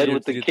you led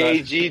with the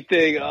KG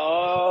thing. Oh,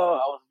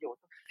 I was what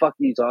the fuck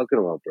are you talking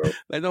about, bro?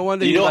 No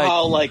wonder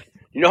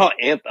how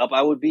amped up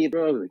I would be,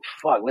 bro.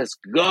 Fuck, let's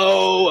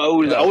go.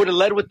 I would have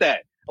led with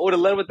that. I would have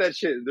led with that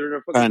shit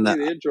during the fucking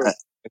intro.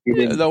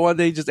 The one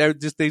day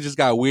they just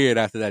got weird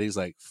after that. He's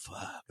like,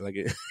 fuck. Like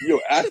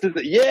after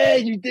that, yeah,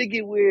 you did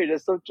get weird.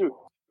 That's so true.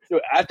 Yo,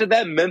 after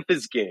that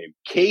Memphis game,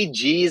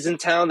 KG is in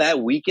town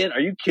that weekend. Are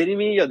you kidding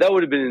me? Yo, that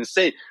would have been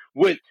insane.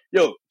 With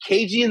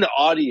KG in the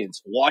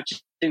audience watching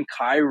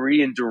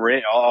Kyrie and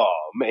Durant. Oh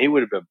man, he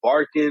would have been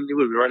barking. He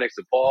would have been right next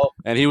to Paul.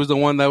 And he was the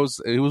one that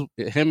was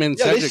him and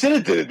Cedric. They should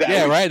have did that.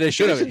 Yeah, right. They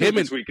should have. Him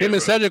and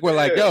Cedric were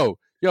like, yo,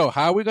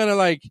 how are we gonna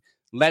like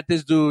let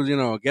this dude,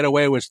 get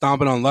away with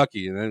stomping on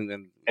Lucky?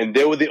 And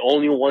they were the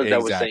only ones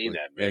that were saying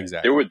that, man.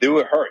 Exactly. They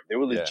were hurt. They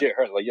were legit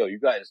hurt. Like, yo, you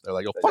guys. They're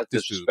like, yo, fuck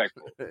this dude.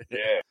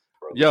 Yeah.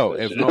 Bro, yo,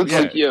 if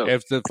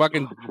the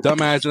fucking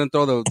dumbass didn't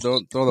throw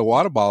the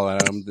water ball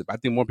at him, I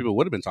think more people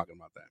would have been talking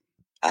about that.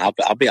 I'll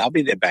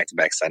be there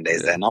back-to-back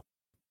Sundays then. All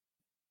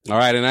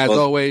right, and as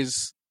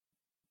always,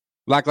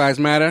 Black Lives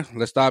Matter.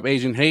 Let's stop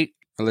Asian hate,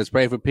 and let's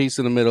pray for peace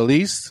in the Middle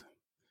East.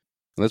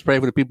 Let's pray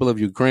for the people of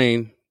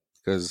Ukraine,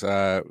 because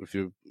if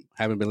you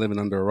haven't been living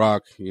under a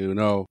rock,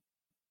 some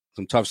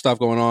tough stuff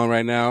going on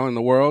right now in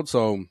the world.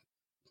 So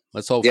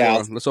let's hope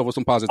for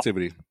some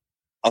positivity.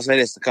 I'll say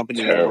this: the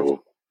company at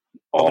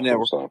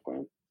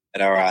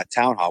our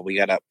town hall, we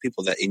got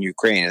people that in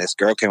Ukraine, and this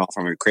girl came out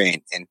from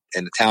Ukraine in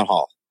the town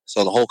hall.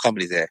 So the whole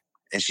company's there,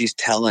 and she's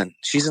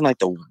in like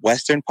the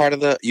western part of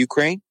the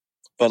Ukraine,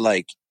 but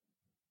like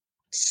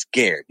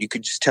scared. You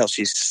could just tell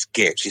she's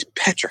scared. She's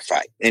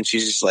petrified, and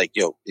she's just like,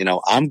 "Yo,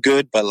 I'm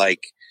good, but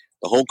like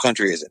the whole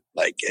country isn't.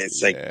 Like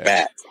it's like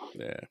bad."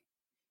 Yeah,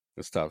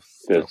 it's tough.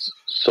 It's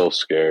so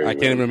scary. I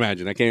can't even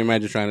imagine. I can't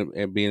imagine trying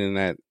to being in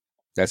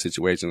that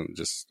situation.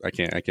 Just I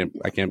can't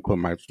put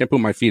my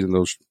feet in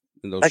those shoes.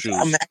 I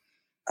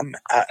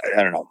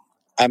don't know.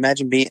 I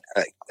imagine being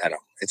like, I don't know.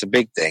 It's a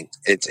big thing.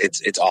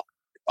 It's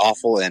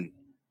awful, and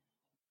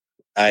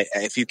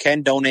if you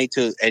can donate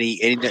to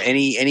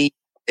any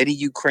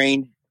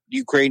Ukraine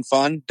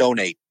fund,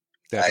 donate.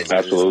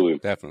 Definitely,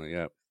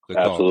 yeah. Good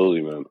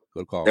Absolutely, call. Man.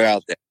 Good call. They're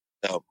out there,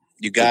 so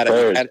you gotta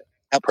help.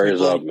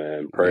 Prayers up,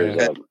 man.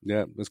 Prayers up.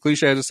 Yeah, as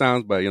cliche as it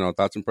sounds, but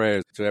thoughts and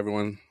prayers to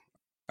everyone.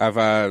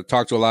 I've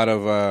talked to a lot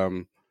of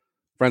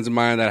friends of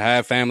mine that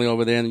have family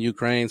over there in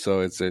Ukraine,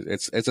 so it's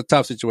a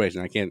tough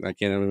situation. I can't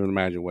even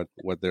imagine what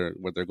they're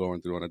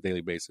going through on a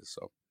daily basis.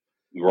 So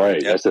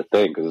right, that's the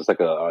thing, because it's like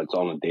it's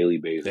on a daily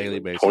basis.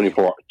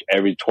 24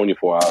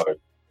 hours.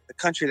 The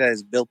country that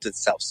has built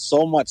itself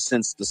so much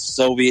since the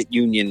Soviet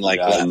Union,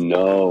 I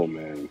know,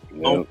 man.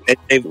 Yep.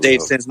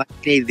 They've since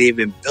 1980 they've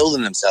been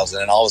building themselves,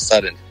 and then all of a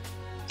sudden,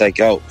 it's like,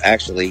 oh,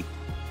 actually,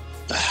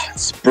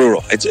 it's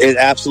brutal. It's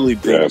absolutely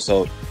brutal. Yeah.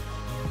 So.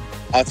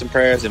 Thoughts and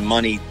prayers and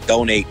money,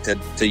 donate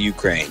to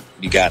Ukraine.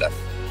 You gotta.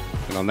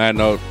 And on that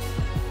note,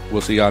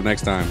 we'll see y'all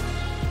next time.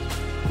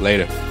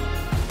 Later.